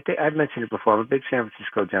 I think I've mentioned it before. I'm a big San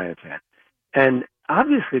Francisco Giants fan, and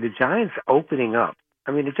obviously the Giants opening up.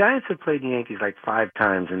 I mean, the Giants have played the Yankees like 5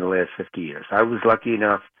 times in the last 50 years. I was lucky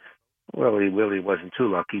enough. Well, he really wasn't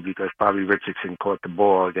too lucky because Bobby Richardson caught the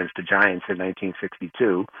ball against the Giants in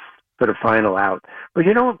 1962 for the final out. But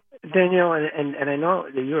Danielle, and I know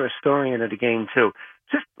that you're a historian of the game too.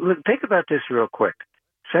 Just think about this real quick.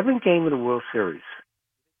 7th game of the World Series.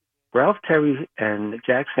 Ralph Terry and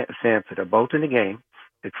Jack Sanford are both in the game.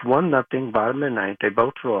 It's 1-0, bottom of the 9th. They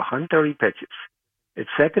both throw 130 pitches. It's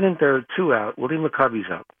 2nd and 3rd, 2 out. Willie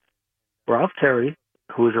McCovey's up. Ralph Terry,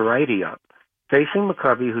 who is a righty, up, facing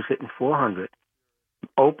McCovey, who's hitting 400.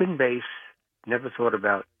 Open base. Never thought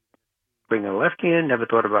about bringing a lefty in. Never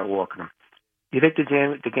thought about walking him. You think the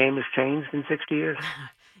game has changed in 60 years?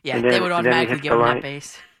 Yeah, they would automatically give him that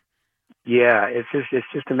base. Yeah, it's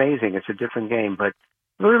just amazing. It's a different game, but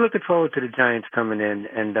really looking forward to the Giants coming in.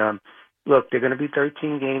 And look, they're going to be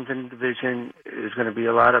 13 games in the division. There's going to be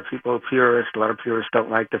a lot of people purists. A lot of purists don't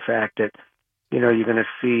like the fact that you're going to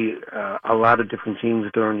see a lot of different teams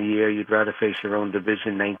during the year. You'd rather face your own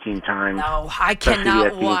division 19 times. No, I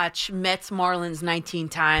cannot watch Mets Marlins 19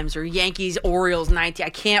 times or Yankees Orioles 19. I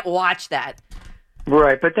can't watch that.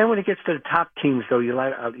 Right, but then when it gets to the top teams, though, you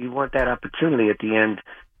want that opportunity at the end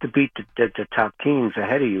to beat the top teams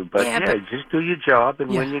ahead of you. But just do your job and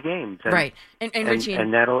win your games. And, right, and Richie,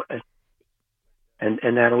 and that'll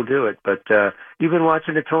do it. But you've been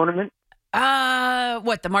watching the tournament?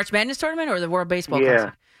 What, the March Madness tournament or the World Baseball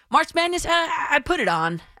Classic? March Madness, I put it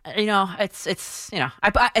on. It's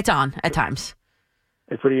on at times.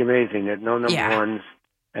 It's pretty amazing that no number ones,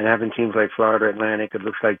 and having teams like Florida Atlantic, it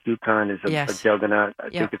looks like UConn is a juggernaut. I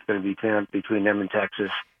think it's going to be between them and Texas.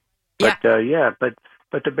 But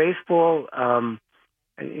but the baseball,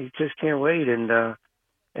 you just can't wait, and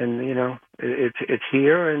it's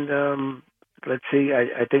here, and let's see.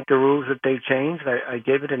 I think the rules that they changed, I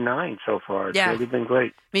gave it a 9 so far. It's really been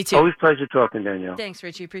great. Me too. Always pleasure talking, Danielle. Thanks,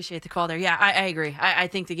 Richie. Appreciate the call there. Yeah, I agree. I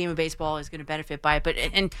think the game of baseball is going to benefit by it. But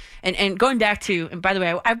and going back to, and by the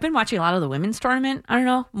way, I've been watching a lot of the women's tournament. I don't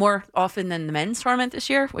know, more often than the men's tournament this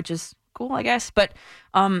year, which is cool, I guess. But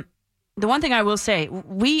the one thing I will say,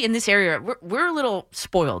 we in this area, we're a little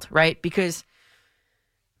spoiled, right? Because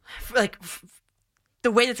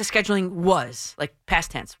the way that the scheduling was,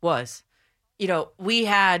 past tense was, we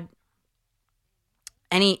had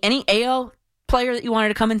any AL player that you wanted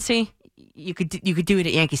to come and see, you could do it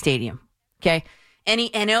at Yankee Stadium. Okay, any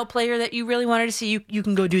NL player that you really wanted to see, you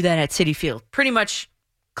can go do that at Citi Field. Pretty much,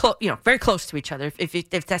 very close to each other. If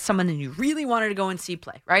that's someone that you really wanted to go and see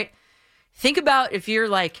play, right? Think about if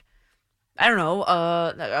you're I don't know,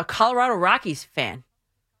 a Colorado Rockies fan,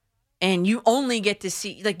 and you only get to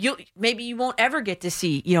see maybe you won't ever get to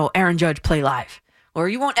see Aaron Judge play live. Or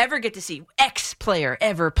you won't ever get to see X player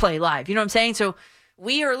ever play live. You know what I'm saying? So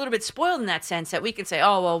we are a little bit spoiled in that sense that we can say,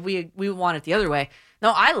 oh, well, we want it the other way.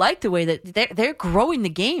 No, I like the way that they're growing the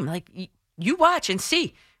game. You watch and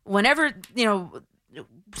see. Whenever,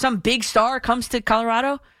 some big star comes to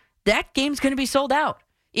Colorado, that game's going to be sold out,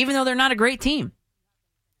 even though they're not a great team.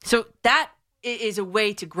 So that is a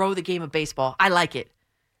way to grow the game of baseball. I like it.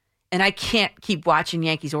 And I can't keep watching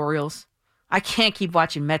Yankees Orioles. I can't keep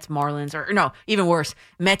watching Mets Marlins, or no, even worse,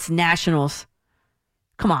 Mets Nationals.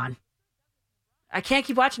 Come on. I can't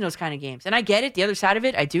keep watching those kind of games. And I get it, the other side of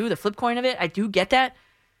it, I do, the flip coin of it, I do get that.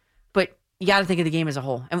 But you got to think of the game as a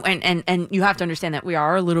whole. And you have to understand that we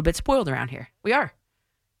are a little bit spoiled around here. We are.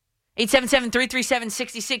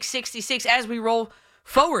 877-337-6666 as we roll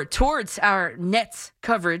forward towards our Nets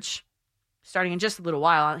coverage, starting in just a little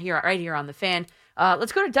while right here on The Fan.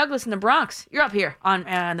 Let's go to Douglas in the Bronx. You're up here on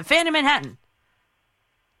The Fan in Manhattan.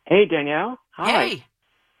 Hey, Danielle. Hi. Hey.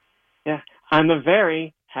 Yeah, I'm a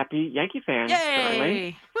very happy Yankee fan.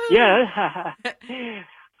 Yay! Yeah.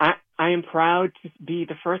 I am proud to be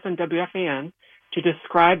the first on WFAN to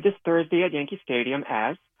describe this Thursday at Yankee Stadium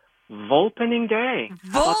as Volpening Day.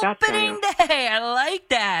 Volpening Day. I like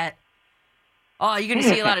that. Oh, you're going to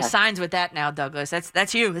see a lot of signs with that now, Douglas.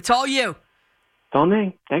 That's you. It's all you. It's all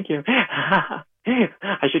me. Thank you. I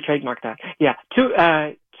should trademark that. Yeah. Two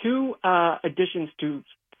additions to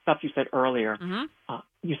stuff you said earlier. Mm-hmm.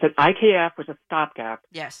 You said IKF was a stopgap.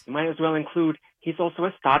 Yes. You might as well include he's also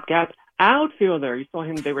a stopgap outfielder. You saw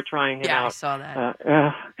him. They were trying him out. Yeah, I saw that.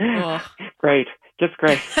 Great. Just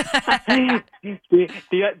great.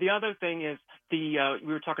 The other thing is we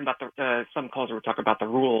were talking about some calls were talking about the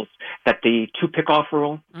rules, that the 2 pickoff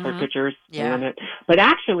rule for pitchers limit, but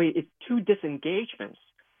actually it's 2 disengagements.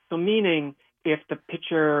 So meaning if the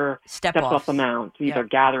pitcher steps off the mound to either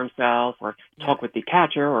gather himself or talk with the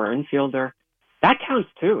catcher or infielder, that counts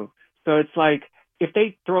too. So it's like if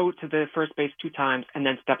they throw to the first base 2 times and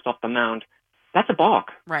then steps off the mound, that's a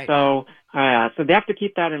balk. Right. So they have to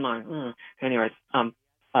keep that in mind. Anyways,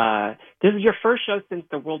 this is your first show since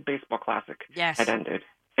the World Baseball Classic had ended.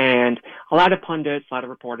 And a lot of pundits, a lot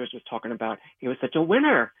of reporters was talking about it was such a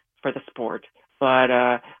winner for the sport. But,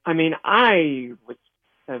 I was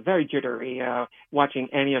very jittery watching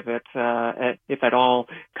any of it, if at all,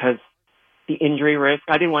 because the injury risk.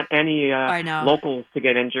 I didn't want any locals to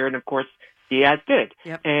get injured. And, of course, Diaz did.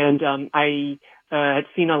 Yep. And I had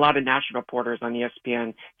seen a lot of national reporters on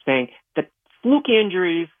ESPN saying that fluke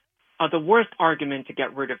injuries are the worst argument to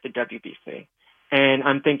get rid of the WBC. And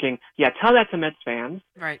I'm thinking, tell that to Mets fans.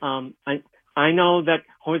 Right. I know that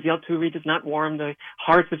Jose Altuve does not warm the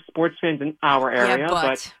hearts of sports fans in our area,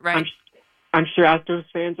 but I'm sure Astros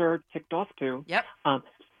fans are ticked off too. Yep.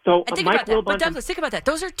 So and think about that. But Douglas, think about that.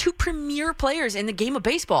 Those are 2 premier players in the game of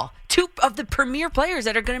baseball. 2 of the premier players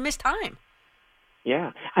that are going to miss time.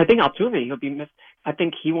 Yeah, I think Altuve, he'll be missed. I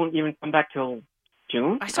think he won't even come back till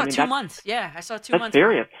June? I saw 2 months. Yeah, I saw 2 months. That's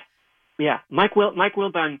serious. Yeah, Mike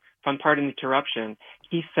Wilbon from Pardon the Interruption,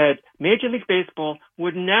 he said Major League Baseball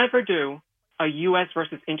would never do a U.S.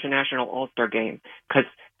 versus international All-Star game because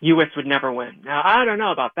U.S. would never win. Now, I don't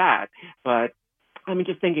know about that, but I'm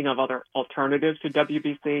just thinking of other alternatives to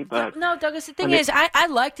WBC. But no, Douglas, the thing is, I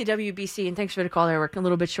like the WBC, and thanks for the call there. We're a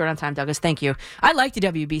little bit short on time, Douglas. Thank you. I like the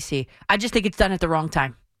WBC. I just think it's done at the wrong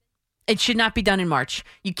time. It should not be done in March.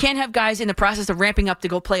 You can't have guys in the process of ramping up to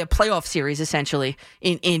go play a playoff series, essentially,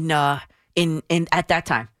 in at that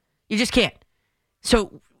time. You just can't.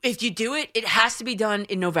 So if you do it, it has to be done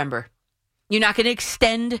in November. You're not going to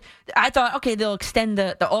extend. I thought, okay, they'll extend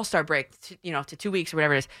the All-Star break, to 2 weeks or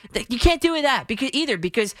whatever it is. You can't do it that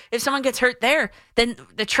because if someone gets hurt there, then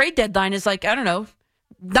the trade deadline is like, I don't know,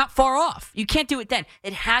 not far off. You can't do it then.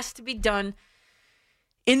 It has to be done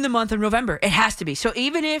in the month of November. It has to be. So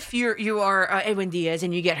even if you are Edwin Diaz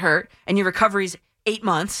and you get hurt and your recovery's 8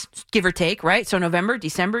 months, give or take, right? So November,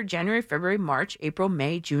 December, January, February, March, April,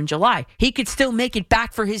 May, June, July. He could still make it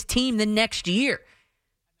back for his team the next year.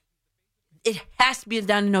 It has to be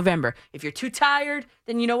done in November. If you're too tired,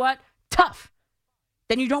 then you know what? Tough.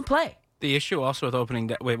 Then you don't play. The issue also with opening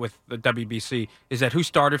with the WBC is that who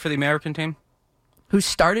started for the American team? Who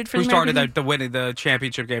started for the American team? Who started the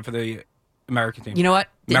championship game for the American team? You know what?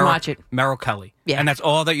 Didn't watch it. Merrill Kelly. Yeah. And that's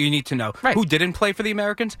all that you need to know. Right. Who didn't play for the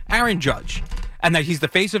Americans? Aaron Judge. And that he's the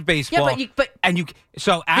face of baseball. Yeah,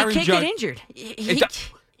 so Aaron he can't Judge, get injured.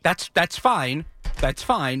 That's fine. That's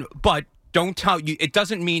fine. But don't tell you. It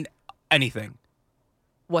doesn't mean anything.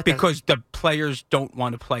 Because the players don't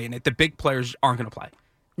want to play in it. The big players aren't going to play.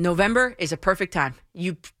 November is a perfect time.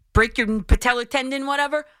 You break your patellar tendon,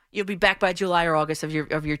 whatever, you'll be back by July or August of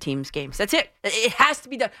your team's games. That's it. It has to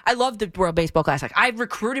be done. I love the World Baseball Classic. I've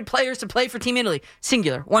recruited players to play for Team Italy.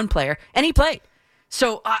 Singular, one player, and he played.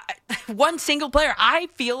 So one single player, I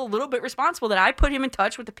feel a little bit responsible that I put him in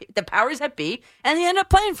touch with the powers that be, and they end up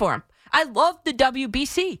playing for him. I love the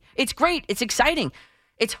WBC. It's great. It's exciting.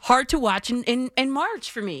 It's hard to watch in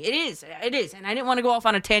March for me. It is. And I didn't want to go off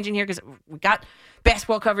on a tangent here because we got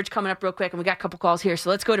basketball coverage coming up real quick, and we got a couple calls here.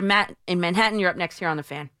 So let's go to Matt in Manhattan. You're up next here on The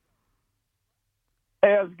Fan.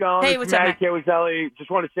 Hey, how's it going? Hey, what's up, Matt? Kelly.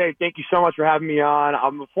 Just want to say thank you so much for having me on.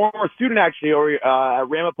 I'm a former student, actually, at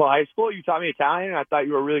Ramapo High School. You taught me Italian, and I thought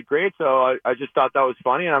you were really great, so I just thought that was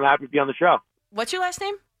funny, and I'm happy to be on the show. What's your last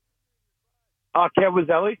name?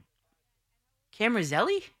 Camroselli.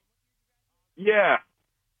 Camroselli? Yeah.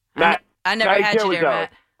 Matt, I never had you there,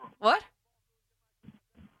 Matt. What?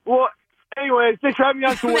 Well, anyways, thanks for having me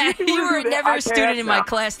on. So Matt, you were never a student in my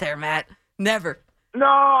class there, Matt. Never.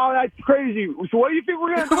 No, that's crazy. So what do you think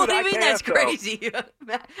we're going to do? What do you mean that's crazy?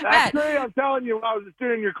 Matt. That's crazy. I'm telling you, I was a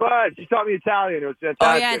student in your class. You taught me Italian. It was fantastic.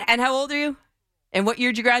 Oh, yeah. And how old are you? And what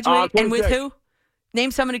year did you graduate? And with who?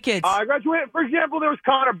 Name some of the kids. I graduated. For example, there was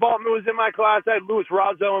Connor Bolton who was in my class. I had Louis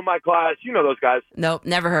Razzo in my class. You know those guys. Nope,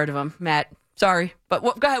 never heard of them, Matt. Sorry. But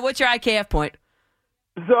go ahead. What's your IKF point?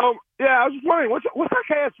 So, yeah, I was just wondering, what's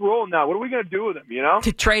IKF's role now? What are we going to do with him, you know?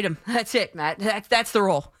 To trade him. That's it, Matt. That's the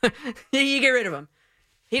role. You get rid of him.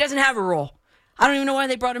 He doesn't have a role. I don't even know why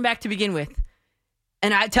they brought him back to begin with.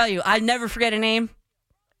 And I tell you, I never forget a name.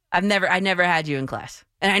 I never had you in class.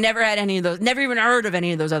 And I never had any of those, never even heard of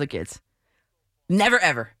any of those other kids. Never,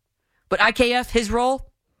 ever. But IKF, his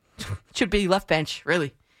role should be left bench,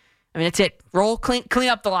 really. I mean, that's it. Roll, clean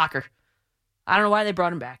up the locker. I don't know why they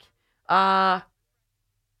brought him back. Braulio?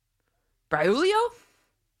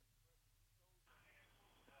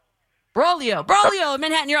 Braulio,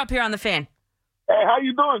 Manhattan, you're up here on The Fan. Hey, how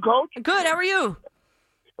you doing, Coach? Good, how are you?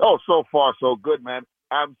 Oh, so far so good, man.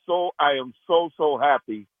 I am so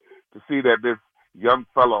happy to see that this young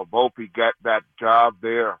fellow Volpe got that job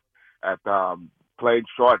there at playing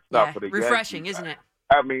shortstop for the refreshing, Yankees. Isn't it?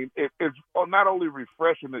 I mean, it's not only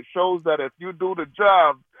refreshing, it shows that if you do the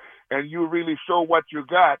job and you really show what you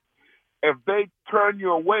got, if they turn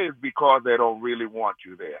you away, it's because they don't really want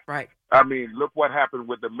you there. Right. I mean, look what happened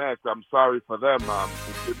with the Mets. I'm sorry for them.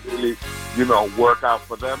 It didn't really, work out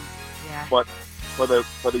for them. Yeah. But for the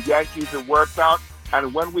Yankees, it worked out.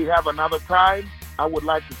 And when we have another time, I would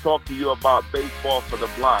like to talk to you about baseball for the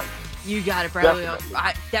blind. You got it, Braulio.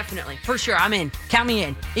 Definitely. For sure. I'm in. Count me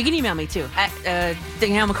in. You can email me, too, at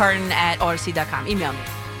DanielMcCartan@Odyssey.com. Email me.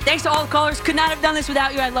 Thanks to all the callers. Could not have done this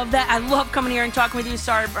without you. I love that. I love coming here and talking with you.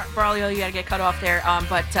 Sorry, Braulio, you got to get cut off there.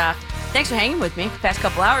 But thanks for hanging with me the past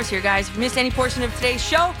couple hours here, guys. If you missed any portion of today's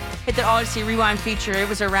show, hit the Odyssey Rewind feature. It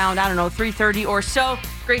was around, 3:30 or so.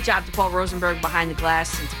 Great job to Paul Rosenberg behind the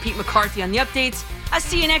glass and to Pete McCarthy on the updates. I'll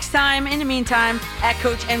see you next time. In the meantime, at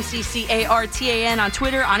Coach MCCARTAN on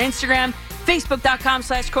Twitter, on Instagram.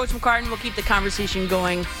 Facebook.com/Coach McCartan. We'll keep the conversation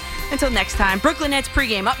going until next time. Brooklyn Nets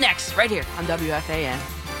pregame up next, right here on WFAN.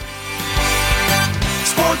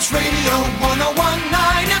 Sports Radio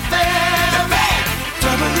 101.9 FM.